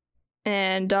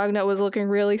 and Dognut was looking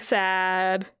really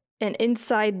sad, and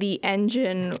inside the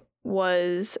engine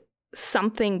was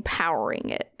something powering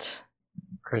it.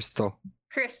 Crystal.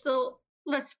 Crystal.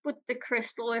 Let's put the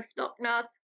crystal if not.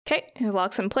 Okay, it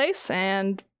locks in place,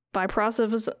 and by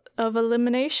process of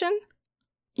elimination,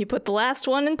 You put the last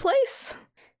one in place,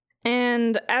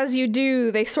 and as you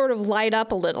do, they sort of light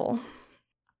up a little.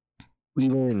 We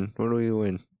win. What do we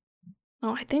win?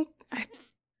 Oh, I think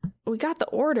we got the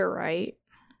order right.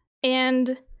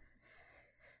 And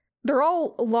they're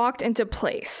all locked into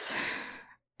place.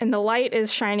 And the light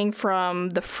is shining from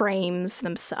the frames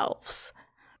themselves.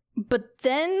 But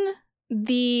then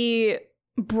the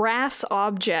brass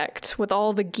object with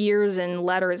all the gears and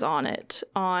letters on it,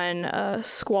 on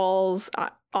Squall's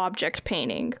object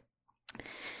painting,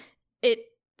 it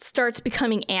starts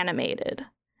becoming animated.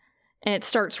 And it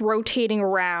starts rotating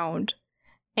around.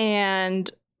 And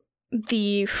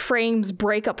the frames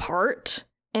break apart.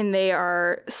 And they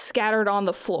are scattered on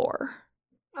the floor.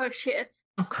 Oh shit.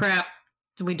 Oh crap.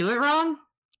 Did we do it wrong?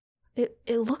 It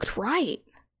looked right.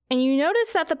 And you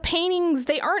notice that the paintings,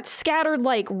 they aren't scattered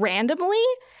like randomly.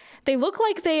 They look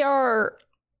like they are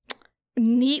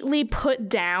neatly put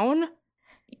down.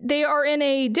 They are in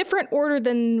a different order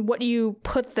than what you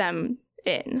put them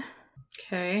in.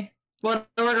 Okay. What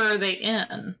order are they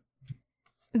in?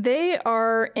 They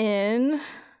are in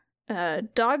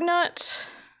Dognut,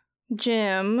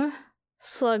 Jim,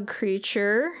 Slug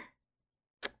Creature,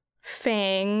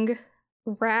 Fang,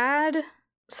 Rad,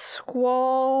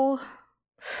 Squall,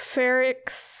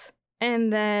 Ferrix,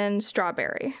 and then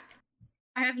Strawberry.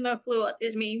 I have no clue what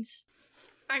this means.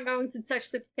 I'm going to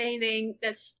touch the painting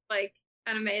that's, like,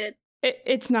 animated.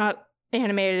 It's not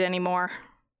animated anymore.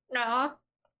 No.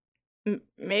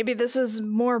 Maybe this is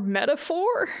more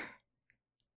metaphor?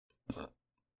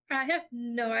 I have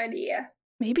no idea.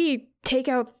 Maybe take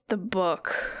out the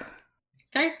book.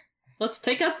 Okay. Let's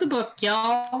take out the book,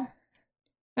 y'all.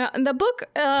 The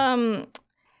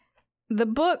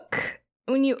book,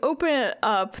 when you open it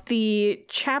up, the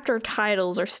chapter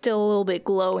titles are still a little bit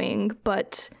glowing,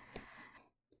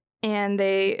 and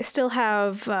they still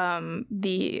have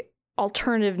the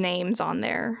alternative names on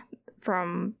there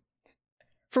from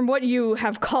what you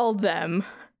have called them.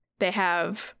 They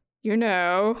have,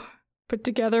 put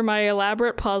together my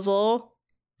elaborate puzzle.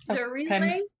 The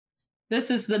relay? This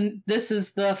is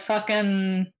the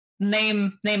fucking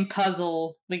name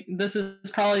puzzle. Like, this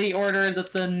is probably the order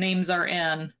that the names are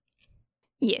in.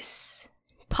 Yes,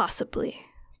 possibly.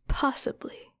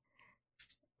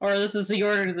 Or this is the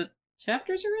order the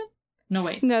chapters are in? No,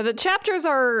 wait. No, the chapters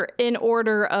are in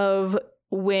order of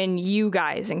when you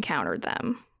guys encountered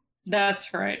them.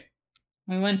 That's right.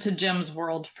 We went to Jim's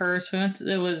world first.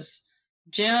 It was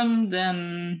Jim,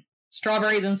 then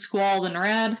Strawberry, then Squall, then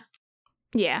Rad.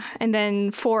 Yeah, and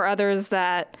then 4 others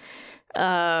that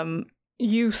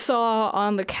you saw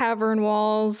on the cavern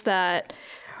walls that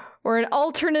were an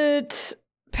alternate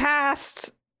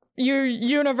past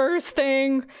universe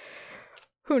thing.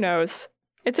 Who knows?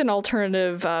 It's an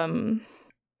alternative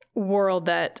world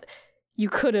that you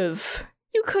could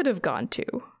have gone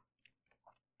to.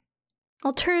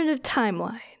 Alternative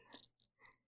timeline.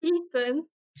 Ethan.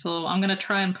 So I'm gonna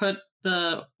try and put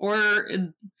the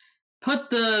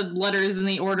letters in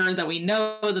the order that we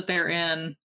know that they're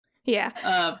in.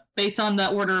 Yeah. Based on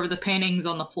the order of the paintings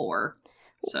on the floor.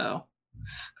 So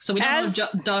we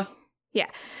don't know.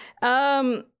 Yeah.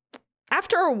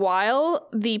 After a while,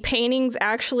 the paintings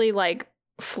actually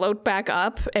float back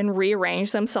up and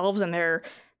rearrange themselves in their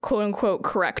quote unquote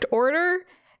correct order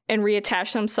and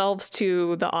reattach themselves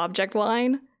to the object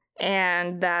line,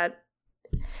 and that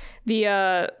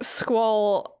the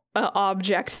Squall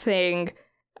object thing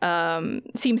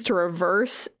seems to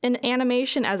reverse in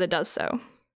animation as it does so.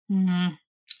 Mm-hmm.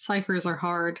 Ciphers are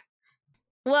hard.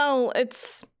 Well,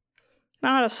 it's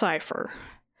not a cipher.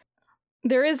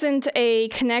 There isn't a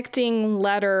connecting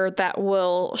letter that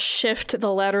will shift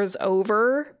the letters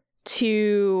over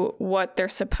to what they're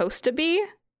supposed to be.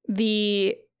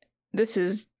 This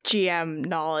is GM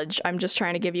knowledge. I'm just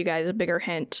trying to give you guys a bigger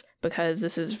hint because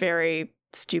this is very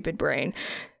stupid brain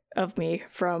of me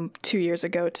from 2 years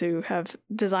ago to have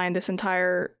designed this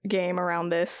entire game around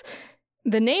this.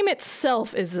 The name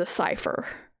itself is the cipher.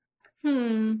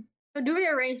 So do we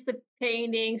arrange the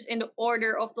paintings in the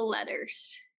order of the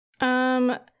letters?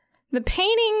 The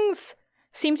paintings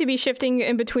seem to be shifting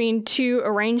in between 2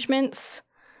 arrangements.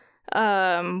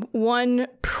 One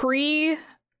pre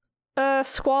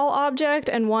Squall object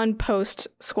and one post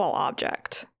Squall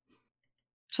object.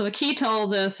 So the key to all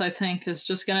this, I think, is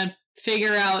just gonna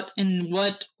figure out in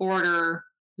what order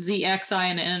Z, X, I,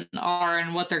 and N are,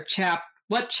 and what their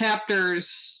what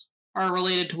chapters are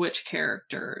related to which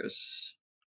characters.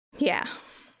 Yeah.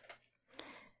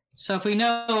 So if we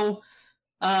know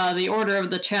the order of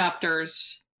the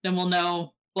chapters, then we'll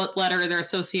know what letter they're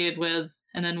associated with,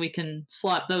 and then we can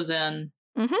slot those in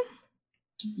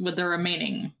with the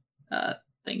remaining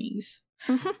thingies.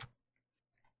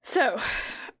 So,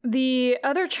 the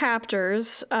other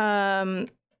chapters,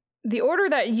 the order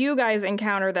that you guys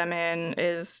encounter them in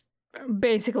is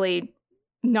basically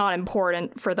not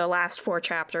important for the last 4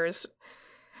 chapters.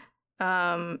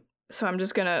 So I'm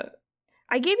just gonna...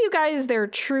 I gave you guys their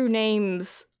true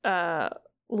names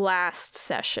last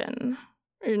session.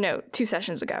 Or no, 2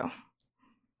 sessions ago.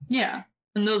 Yeah.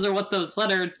 And those are what those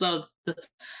letters,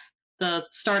 the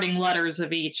starting letters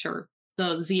of each, or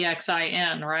the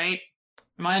ZXIN, right?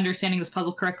 Am I understanding this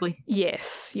puzzle correctly?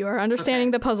 Yes, you are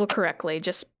understanding the puzzle correctly.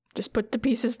 Just put the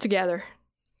pieces together.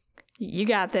 You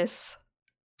got this.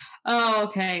 Oh,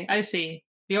 okay. I see.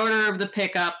 The order of the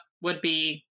pickup would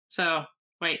be... So,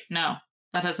 wait, no.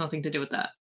 That has nothing to do with that.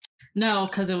 No,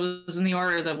 because it was in the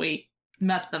order that we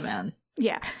met them in.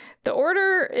 Yeah. The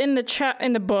order in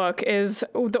the book is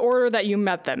the order that you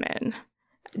met them in.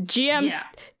 GM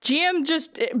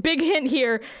just... Big hint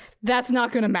here, that's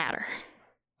not going to matter.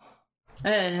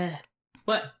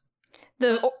 What?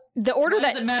 The order What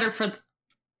that... does it matter for...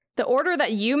 The order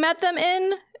that you met them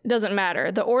in doesn't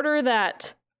matter. The order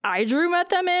that Idru met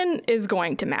them in is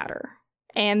going to matter.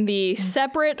 And the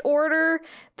separate order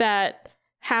that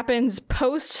happens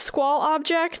post-Squall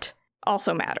object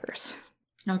also matters.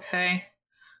 Okay.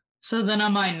 So then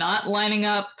am I not lining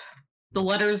up the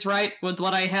letters right with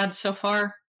what I had so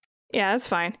far? Yeah, that's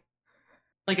fine.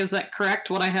 Like, is that correct,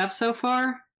 what I have so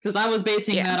far? Because I was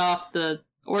basing that off the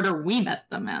order we met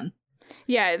them in.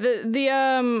 Yeah,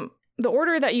 the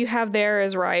order that you have there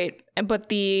is right, but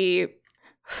the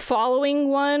following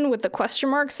one with the question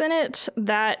marks in it,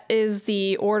 that is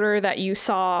the order that you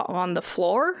saw on the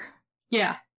floor.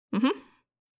 Yeah. Mm-hmm.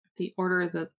 The order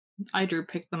that Idru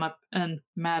picked them up in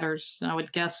matters. I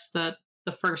would guess that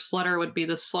the first letter would be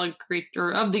the slug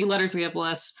creature. Of the letters we have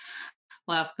left,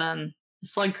 then the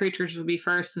slug creatures would be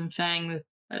first, then Fang,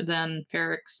 then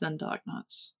Feryx, then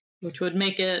Dognauts. Which would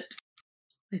make it...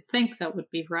 I think that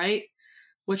would be right.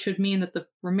 Which would mean that the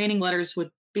remaining letters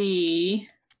would be...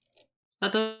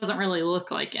 That doesn't really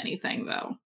look like anything,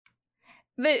 though.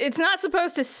 It's not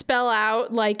supposed to spell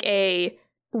out like a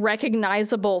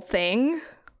recognizable thing.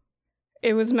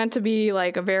 It was meant to be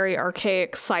like a very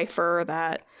archaic cipher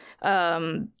that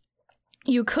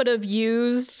you could have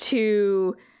used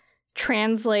to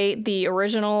translate the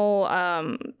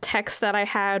original text that I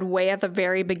had way at the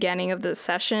very beginning of the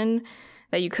session,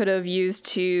 that you could have used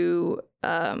to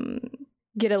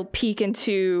get a peek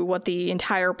into what the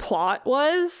entire plot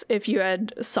was if you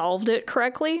had solved it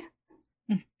correctly.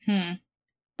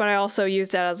 But I also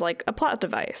used that as like a plot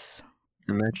device.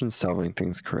 Imagine solving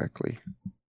things correctly.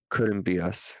 Couldn't be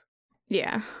us.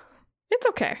 Yeah. It's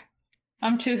okay.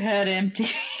 I'm too head empty.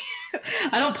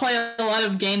 I don't play a lot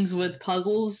of games with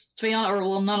puzzles, to be honest, or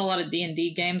well, not a lot of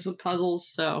D&D games with puzzles,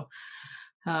 so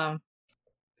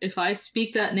if I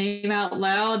speak that name out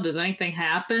loud, does anything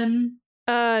happen?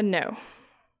 No.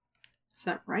 Is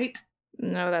that right?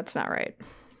 No, that's not right.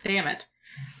 Damn it.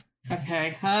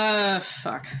 Okay.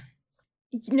 Fuck.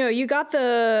 No, you got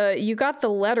the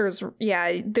letters.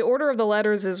 Yeah, the order of the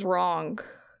letters is wrong.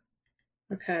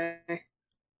 Okay.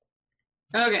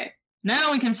 Okay.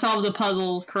 Now we can solve the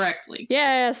puzzle correctly.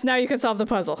 Yes, now you can solve the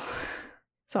puzzle.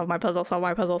 Solve my puzzle, solve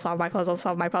my puzzle, solve my puzzle,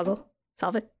 solve my puzzle.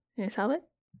 Solve it. Can you solve it?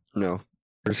 No.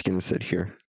 We're just gonna sit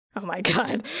here. Oh my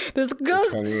god. This goes...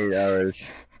 28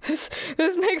 hours.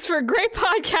 This makes for great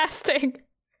podcasting.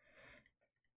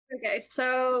 Okay,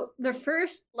 so the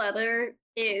first letter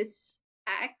is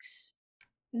X.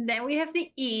 Then we have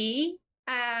the E,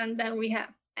 and then we have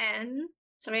N.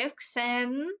 So we have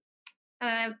Xen,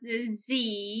 and the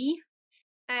Z,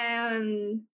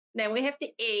 and then we have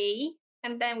the A,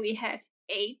 and then we have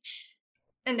H,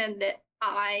 and then the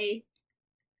I,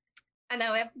 and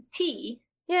then we have the T.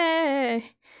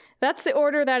 Yay! That's the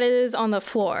order that it is on the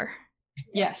floor.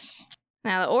 Yes.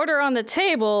 Now the order on the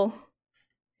table,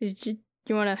 you can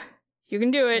do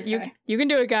it. Okay. You can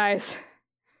do it, guys.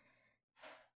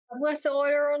 What's the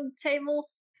order on the table?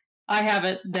 I have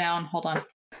it down. Hold on.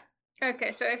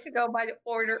 Okay, so if you go by the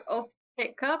order of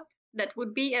pickup, that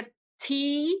would be a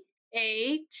T,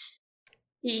 H,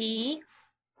 E,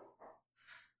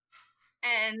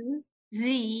 N,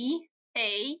 Z,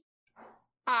 A,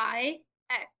 I,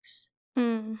 X.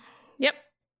 Yep.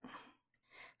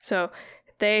 So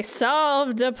they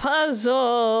solved a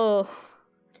puzzle.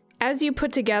 As you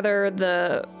put together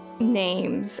the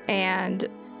names and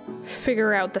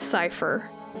figure out the cipher,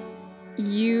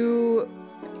 you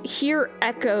hear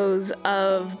echoes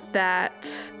of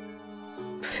that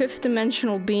fifth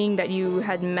dimensional being that you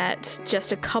had met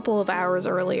just a couple of hours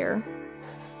earlier.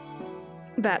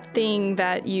 that thing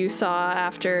that you saw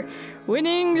after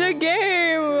winning the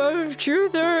game of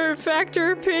truth or fact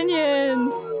or opinion.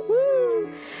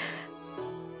 Woo!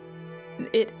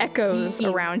 It echoes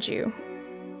around you.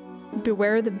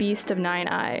 Beware the beast of 9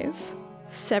 eyes,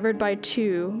 severed by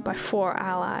 2 by 4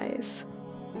 allies.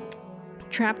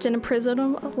 Trapped in a prison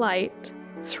of light,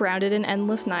 surrounded in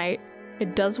endless night,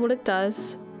 it does what it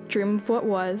does, dream of what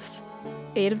was,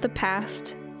 aid of the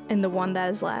past, and the one that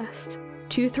is last.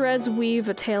 2 threads weave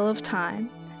a tale of time,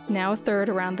 now a third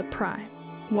around the prime.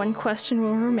 One question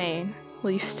will remain,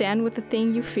 will you stand with the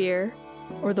thing you fear,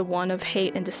 or the one of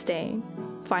hate and disdain?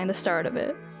 Find the start of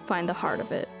it, find the heart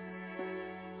of it.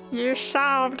 You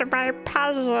solved my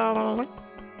puzzle.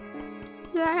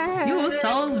 Yeah. You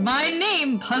solved my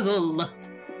name puzzle.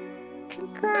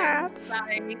 Congrats.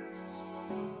 Nice.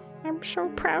 I'm so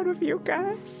proud of you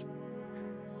guys.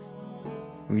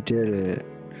 We did it.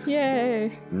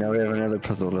 Yay! Now we have another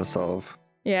puzzle to solve.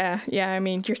 Yeah, I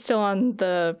mean, you're still on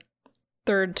the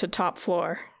 3rd to top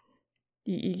floor.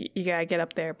 You gotta get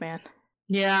up there, man.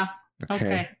 Yeah.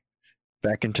 Okay.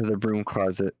 Back into the broom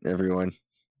closet, everyone.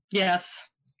 Yes.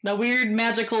 The weird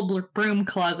magical broom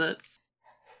closet.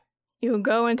 You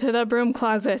go into the broom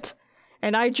closet,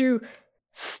 and Aiju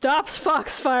stops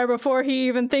Foxfire before he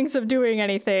even thinks of doing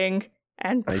anything,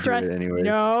 and I do it anyways.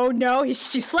 No,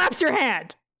 she slaps your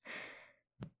hand.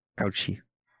 Ouchie.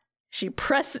 She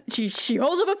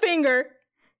holds up a finger.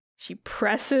 She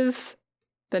presses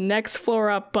the next floor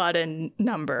up button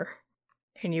number,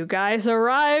 and you guys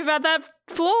arrive at that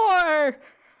floor.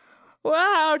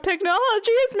 Wow,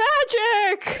 technology is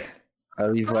magic! I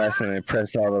leave last and I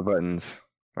press all the buttons.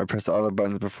 I press all the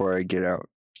buttons before I get out.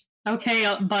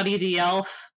 Okay, Buddy the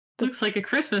elf. Looks like a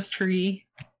Christmas tree.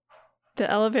 The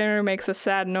elevator makes a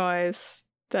sad noise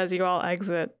as you all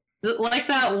exit. Is it like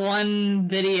that one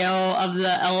video of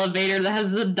the elevator that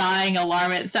has the dying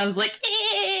alarm? It sounds like.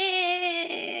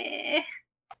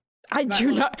 I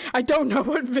don't know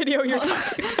what video you're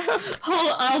talking about.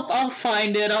 I'll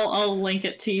find it. I'll link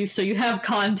it to you so you have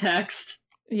context.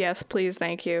 Yes, please,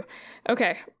 thank you.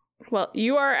 Okay, well,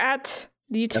 you are at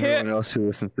the Everyone else who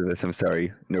listens to this, I'm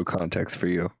sorry. No context for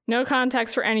you. No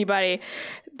context for anybody.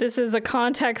 This is a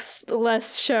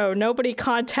context-less show. Nobody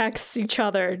contexts each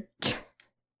other.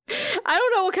 I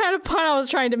don't know what kind of pun I was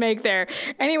trying to make there.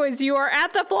 Anyways, you are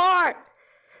at the floor!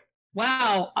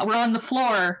 Wow, we're on the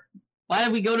floor. Why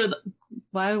did we go to the...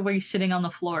 Why were you sitting on the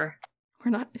floor?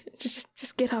 We're not...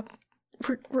 Just get up.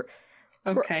 We're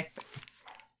okay.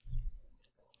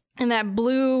 And that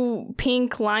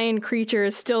blue-pink lion creature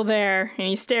is still there, and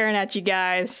he's staring at you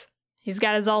guys. He's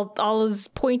got his all his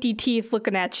pointy teeth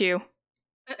looking at you.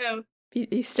 Uh-oh.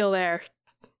 He's still there.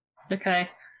 Okay.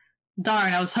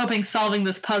 Darn, I was hoping solving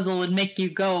this puzzle would make you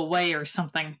go away or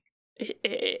something.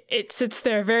 It sits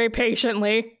there very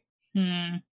patiently.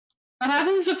 What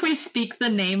happens if we speak the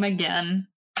name again?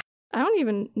 I don't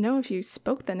even know if you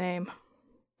spoke the name.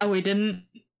 Oh, we didn't?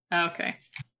 Okay.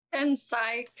 And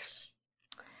Sykes.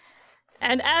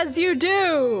 And as you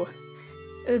do,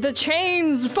 the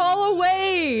chains fall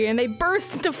away and they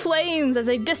burst into flames as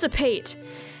they dissipate.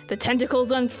 The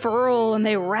tentacles unfurl and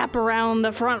they wrap around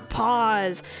the front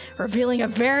paws, revealing a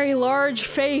very large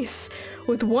face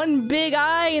with one big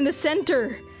eye in the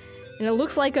center. And it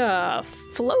looks like a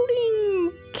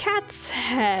floating cat's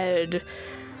head,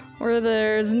 where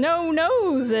there's no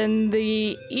nose and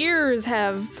the ears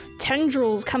have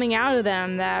tendrils coming out of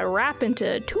them that wrap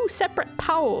into 2 separate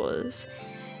paws,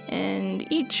 and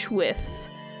each with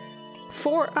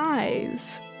 4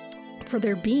 eyes for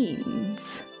their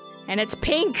beams. And it's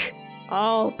pink!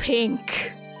 All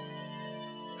pink.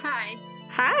 Hi.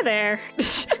 Hi there.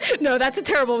 No, that's a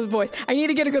terrible voice. I need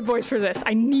to get a good voice for this.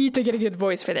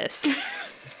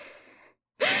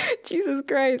 Jesus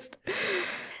Christ.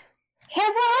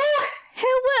 Hello?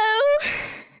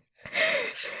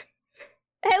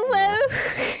 Hello,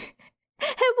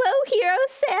 Hero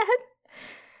San.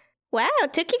 Wow,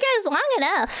 took you guys long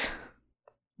enough.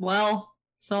 Well,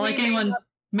 it's not like anyone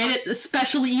made it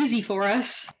especially easy for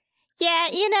us. Yeah,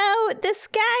 you know, this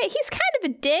guy, he's kind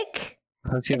of a dick.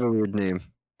 How's you have a weird name?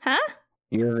 Huh?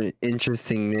 You have an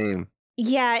interesting name.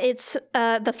 Yeah, it's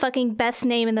the fucking best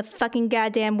name in the fucking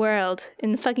goddamn world.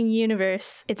 In the fucking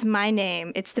universe. It's my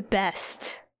name. It's the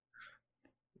best.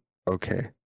 Okay.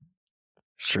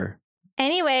 Sure.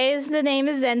 Anyways, the name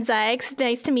is Zenzyx.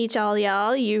 Nice to meet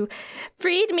y'all. You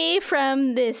freed me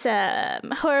from this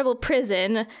horrible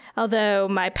prison, although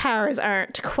my powers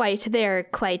aren't quite there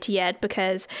quite yet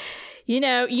because, you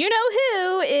know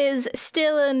who is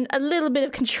still in a little bit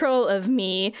of control of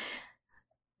me.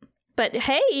 But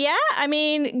hey, yeah, I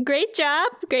mean, great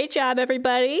job,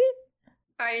 everybody.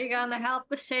 Are you gonna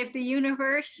help us save the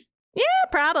universe? Yeah,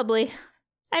 probably.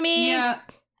 I mean, Yeah,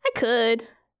 I could.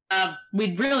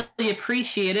 we'd really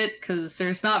appreciate it, because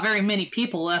there's not very many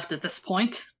people left at this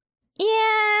point. Yeah,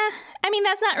 I mean,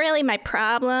 that's not really my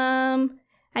problem.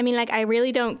 I mean, like, I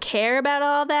really don't care about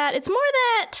all that. It's more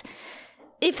that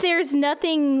if there's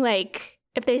nothing, like,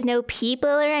 if there's no people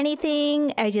or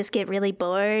anything, I just get really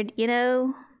bored, you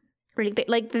know?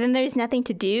 Like, then there's nothing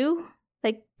to do.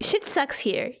 Like, shit sucks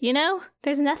here, you know?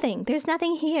 There's nothing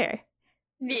here.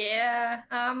 Yeah.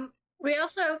 We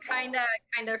also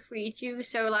kinda freed you,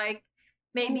 so like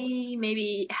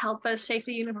maybe help us save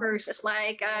the universe as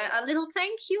like a little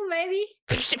thank you, maybe.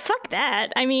 Fuck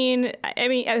that. I mean,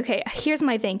 okay, here's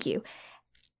my thank you.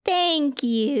 Thank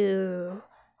you.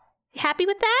 Happy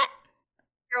with that?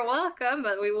 You're welcome,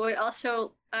 but we would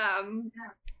also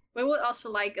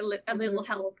like a little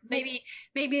help. Maybe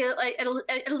like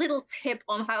a little tip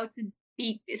on how to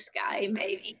beat this guy,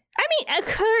 maybe. I mean,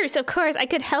 of course, I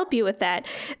could help you with that.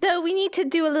 Though we need to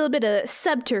do a little bit of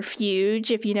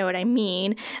subterfuge, if you know what I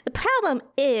mean. The problem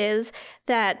is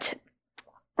that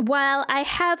while I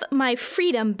have my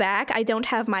freedom back, I don't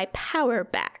have my power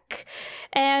back.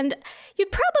 And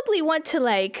you'd probably want to,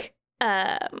 like,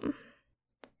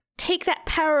 take that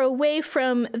power away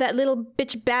from that little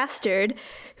bitch bastard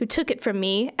who took it from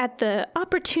me at the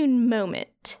opportune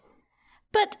moment.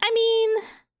 But, I mean,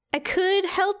 I could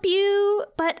help you,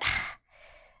 but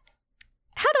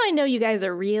how do I know you guys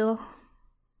are real?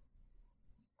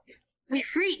 We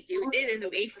freed you, didn't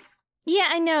we? Yeah,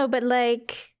 I know, but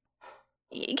like,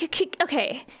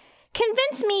 okay,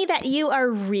 convince me that you are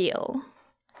real.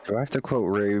 Do I have to quote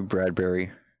Ray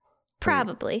Bradbury?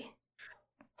 Probably.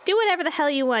 Do whatever the hell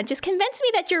you want. Just convince me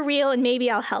that you're real and maybe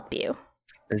I'll help you.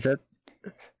 Is that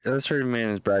Illustrated Man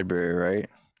is Bradbury, right?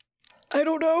 I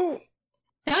don't know.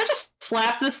 Can I just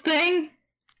slap this thing?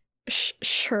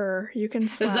 Sure, you can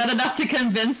slap. Is that enough to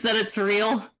convince that it's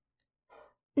real?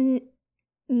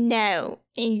 No.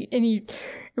 And he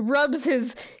rubs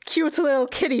his cute little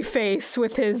kitty face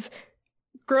with his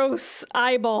gross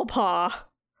eyeball paw.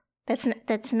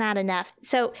 That's not enough.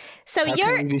 So How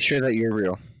you're. can we be sure that you're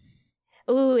real?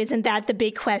 Ooh, isn't that the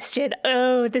big question?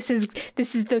 Oh, this is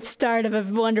the start of a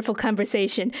wonderful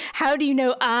conversation. How do you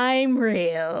know I'm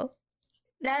real?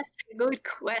 That's a good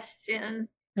question.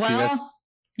 Well,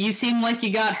 you seem like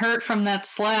you got hurt from that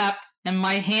slap, and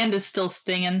my hand is still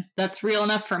stinging. That's real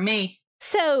enough for me.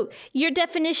 So, your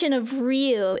definition of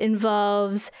real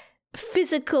involves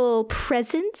physical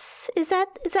presence? Is that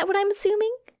what I'm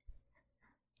assuming?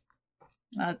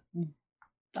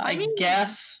 I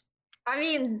guess. I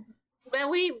mean,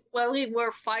 when we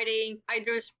were fighting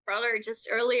Idra's brother just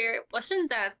earlier, was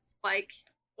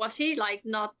he like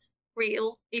not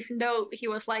real, even though he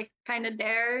was like kind of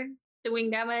there doing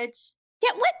damage? Yeah,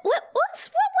 what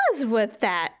was with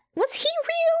that? Was he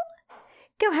real?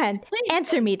 Go ahead, Please,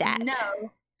 answer me that.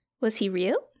 No. Was he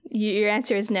real? Your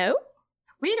answer is no?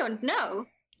 We don't know.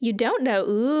 You don't know?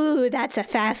 Ooh, that's a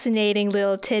fascinating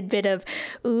little tidbit of,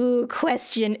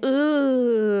 question.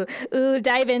 Ooh,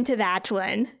 dive into that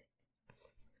one.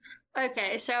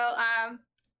 Okay, so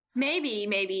maybe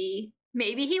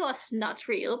he was not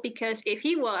real, because if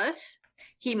he was,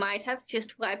 he might have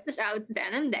just wiped us out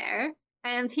then and there,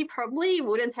 and he probably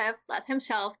wouldn't have let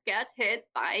himself get hit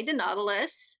by the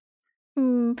Nautilus.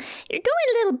 You're going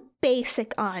a little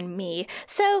basic on me.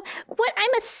 So what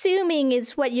I'm assuming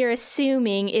is what you're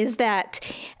assuming is that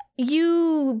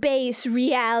you base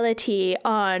reality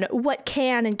on what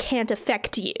can and can't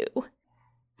affect you.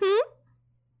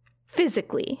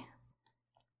 Physically.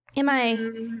 Am I...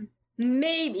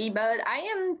 Maybe, but I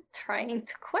am trying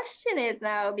to question it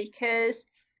now, because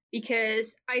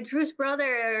Idru's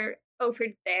brother over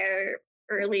there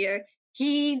earlier,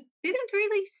 it didn't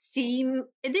really seem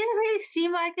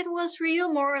like it was real,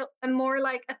 more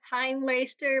like a time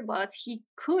waster, but he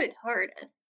could hurt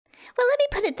us. Well, let me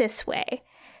put it this way.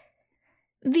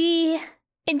 The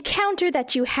encounter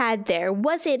that you had there,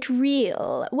 was it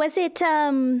real? Was it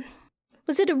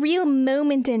a real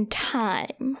moment in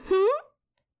time?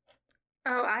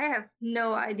 Oh, I have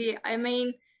no idea. I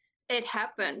mean, it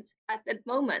happened at that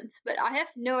moment, but I have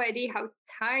no idea how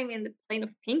time in the plane of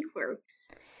pink works.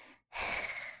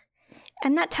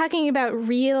 I'm not talking about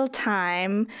real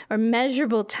time or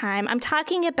measurable time. I'm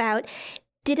talking about,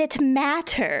 did it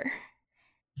matter?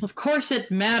 Of course it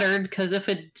mattered, because if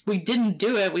we didn't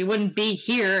do it, we wouldn't be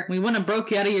here. We wouldn't have broke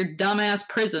you out of your dumbass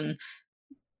prison.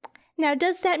 Now,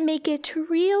 does that make it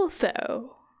real,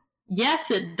 though? Yes,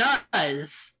 it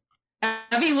does.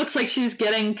 Abby looks like she's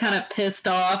getting kind of pissed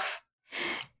off.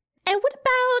 And what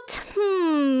about,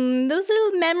 those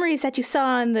little memories that you saw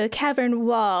on the cavern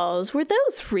walls? Were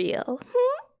those real?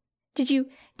 Do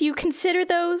you consider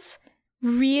those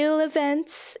real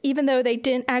events, even though they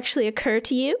didn't actually occur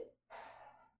to you?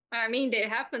 I mean, they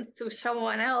happened to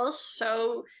someone else,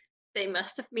 so they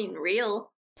must have been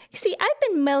real. You see, I've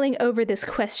been mulling over this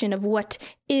question of what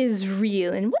is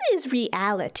real and what is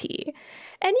reality.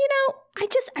 And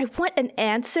I want an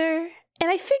answer.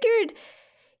 And I figured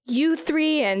you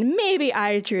three and maybe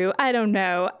Idru, I don't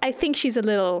know. I think she's a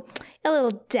little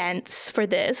dense for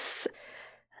this.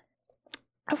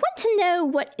 I want to know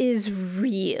what is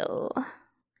real.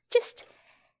 Just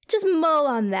mull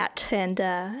on that and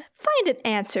find an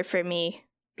answer for me.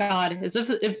 God, as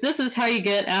if this is how you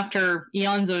get after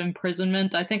eons of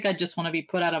imprisonment, I think I just want to be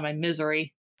put out of my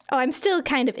misery. Oh, I'm still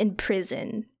kind of in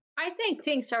prison. I think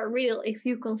things are real if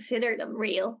you consider them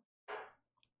real.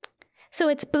 So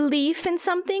it's belief in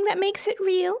something that makes it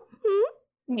real?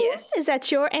 Yes. Is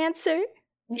that your answer?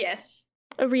 Yes.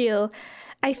 A real,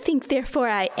 I think therefore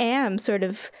I am sort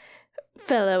of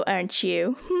fellow, aren't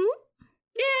you?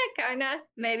 Yeah, kinda.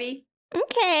 Maybe.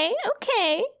 Okay.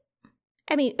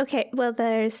 I mean, okay, well,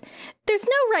 there's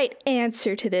no right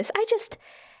answer to this.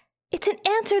 It's an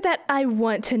answer that I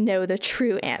want to know the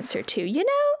true answer to, you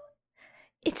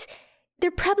know?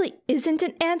 There probably isn't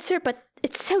an answer, but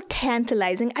it's so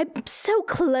tantalizing. I'm so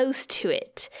close to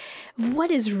it.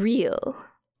 What is real?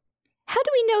 How do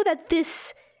we know that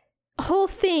this whole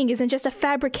thing isn't just a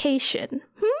fabrication?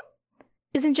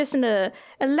 Isn't just an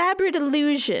elaborate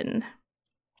illusion?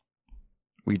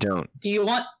 We don't. Do you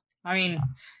want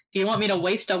me to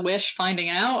waste a wish finding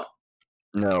out?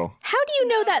 No. How do you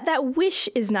know that that wish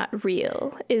is not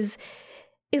real? Is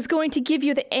going to give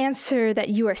you the answer that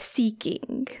you are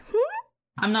seeking?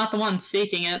 I'm not the one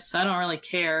seeking it, so I don't really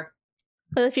care.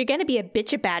 Well, if you're gonna be a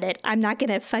bitch about it, I'm not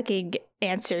gonna fucking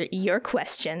answer your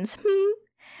questions.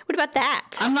 What about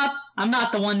that? I'm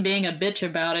not the one being a bitch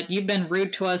about it. You've been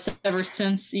rude to us ever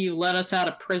since you let us out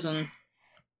of prison.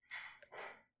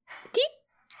 Do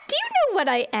you know what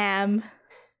I am?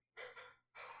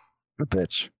 A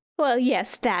bitch. Well,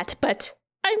 yes, that, but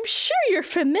I'm sure you're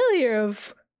familiar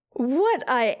of what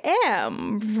I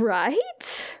am,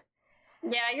 right?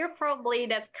 Yeah, you're probably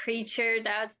that creature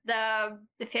that the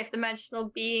fifth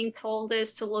dimensional being told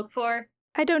us to look for.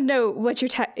 I don't know what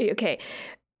you're okay.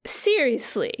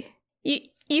 Seriously.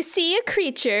 You see a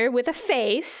creature with a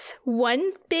face,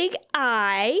 one big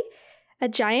eye, a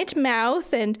giant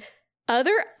mouth, and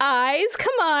other eyes.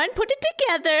 Come on, put it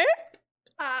together.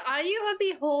 Are you a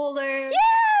beholder?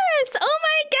 Yes! Oh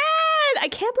my god! I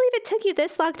can't believe it took you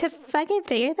this long to fucking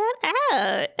figure that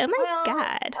out. Oh my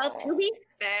god. Well, to be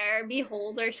fair,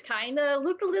 beholders kind of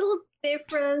look a little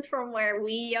different from where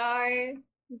we are.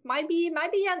 Might be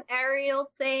an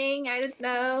aerial thing. I don't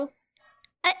know.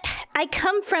 I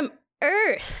come from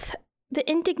Earth. The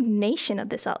indignation of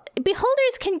this all.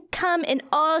 Beholders can come in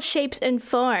all shapes and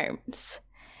forms.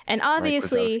 And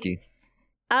obviously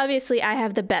I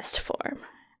have the best form.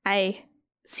 I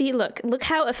see, look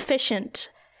how efficient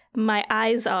my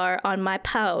eyes are on my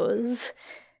paws.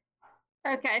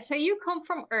 Okay, so you come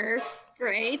from Earth.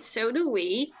 Great, so do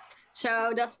we.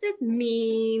 So does it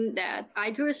mean that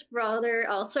Idru's brother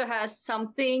also has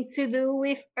something to do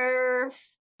with Earth?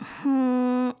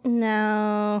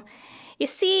 No. You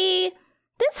see,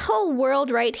 this whole world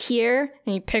right here,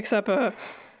 and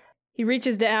he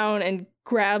reaches down and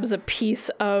grabs a piece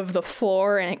of the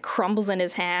floor and it crumbles in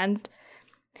his hand.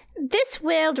 This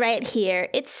world right here,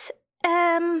 it's,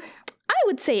 I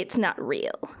would say it's not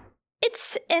real.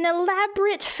 It's an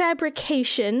elaborate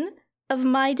fabrication of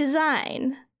my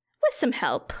design, with some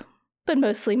help, but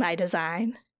mostly my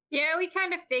design. Yeah, we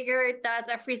kind of figured that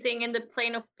everything in the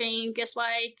plane of pink is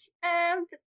like,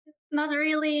 not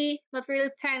really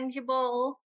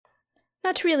tangible.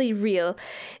 Not really real.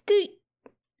 Do you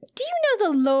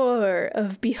know the lore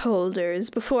of beholders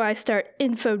before I start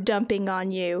info dumping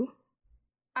on you?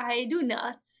 I do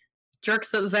not.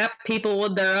 Jerks that zap people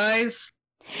with their eyes?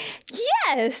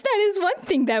 Yes, that is one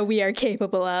thing that we are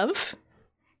capable of.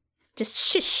 Just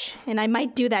shush, and I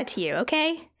might do that to you,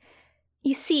 okay?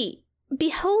 You see,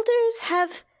 beholders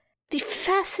have the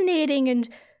fascinating and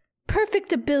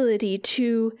perfect ability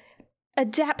to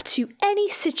adapt to any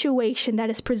situation that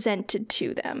is presented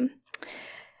to them.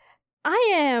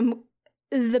 I am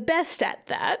the best at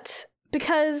that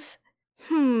because,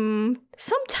 some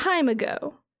time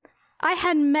ago, I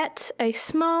had met a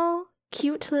small,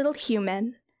 cute little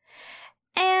human,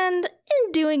 and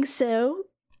in doing so,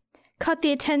 caught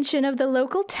the attention of the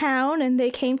local town, and they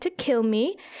came to kill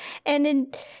me, and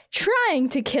in trying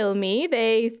to kill me,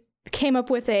 they came up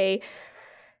with a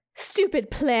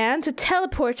stupid plan to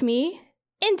teleport me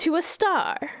into a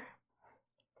star.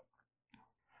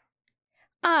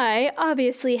 I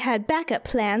obviously had backup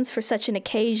plans for such an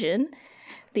occasion.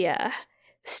 The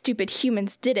stupid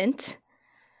humans didn't.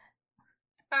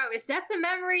 Oh, is that the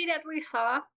memory that we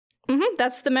saw?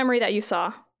 That's the memory that you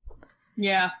saw.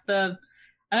 Yeah, and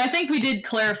I think we did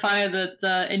clarify that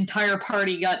the entire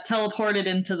party got teleported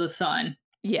into the sun.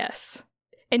 Yes.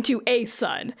 Into a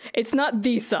sun. It's not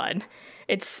the sun.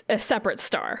 It's a separate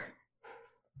star.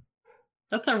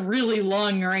 That's a really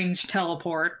long-range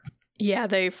teleport. Yeah,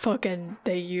 they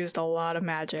used a lot of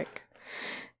magic.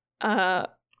 Yeah,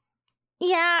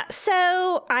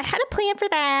 so I had a plan for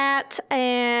that,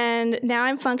 and now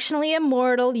I'm functionally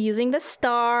immortal using the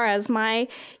star as my,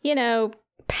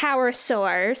 power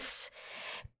source.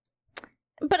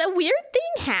 But a weird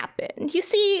thing happened. You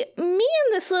see, me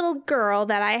and this little girl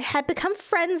that I had become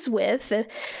friends with,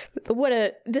 what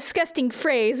a disgusting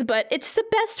phrase, but it's the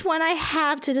best one I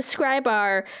have to describe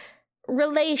our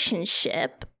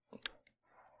relationship.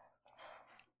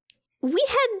 We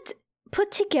had put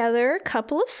together a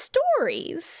couple of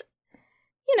stories.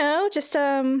 Just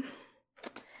something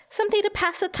to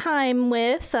pass the time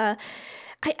with. I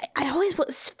always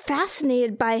was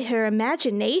fascinated by her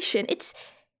imagination.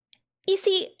 You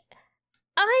see,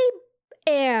 I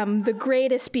am the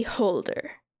greatest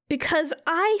beholder because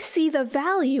I see the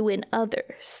value in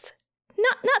others.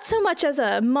 Not so much as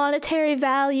a monetary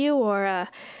value or a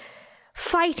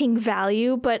fighting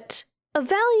value, but a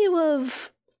value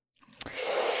of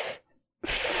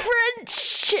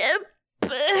friendship,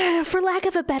 for lack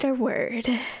of a better word.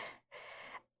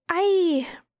 I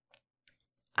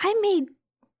made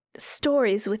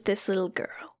stories with this little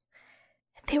girl.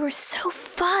 They were so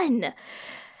fun.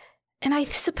 And I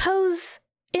suppose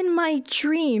in my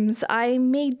dreams I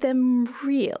made them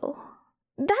real.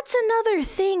 That's another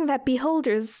thing that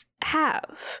beholders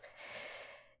have.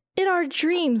 In our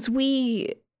dreams,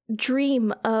 we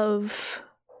dream of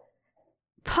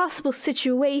possible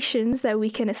situations that we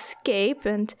can escape,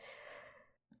 and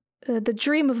the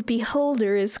dream of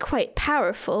beholder is quite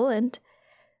powerful, and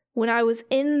when I was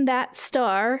in that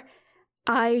star,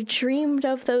 I dreamed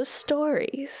of those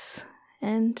stories,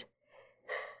 and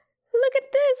look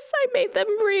at this, I made them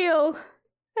real.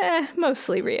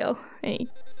 Mostly real. And he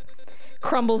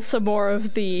crumbles some more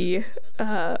of the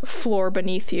floor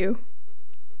beneath you.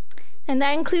 And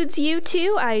that includes you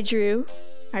too, Idru.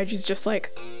 Idru's just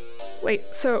like, wait,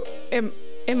 so am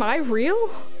I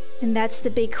real? And that's the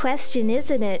big question,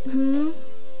 isn't it?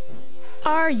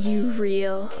 Are you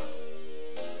real?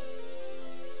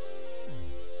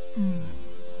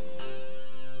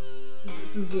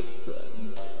 This is it,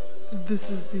 friend. This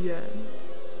is the end.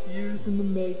 Years in the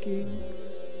making,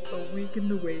 a week in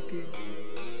the waking.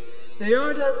 They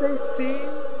aren't as they seem,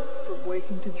 from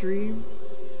waking to dream.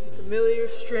 Familiar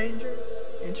strangers,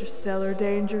 interstellar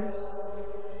dangers.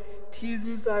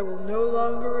 Teasers I will no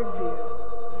longer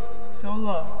reveal. So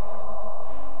long.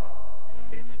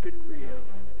 It's been real.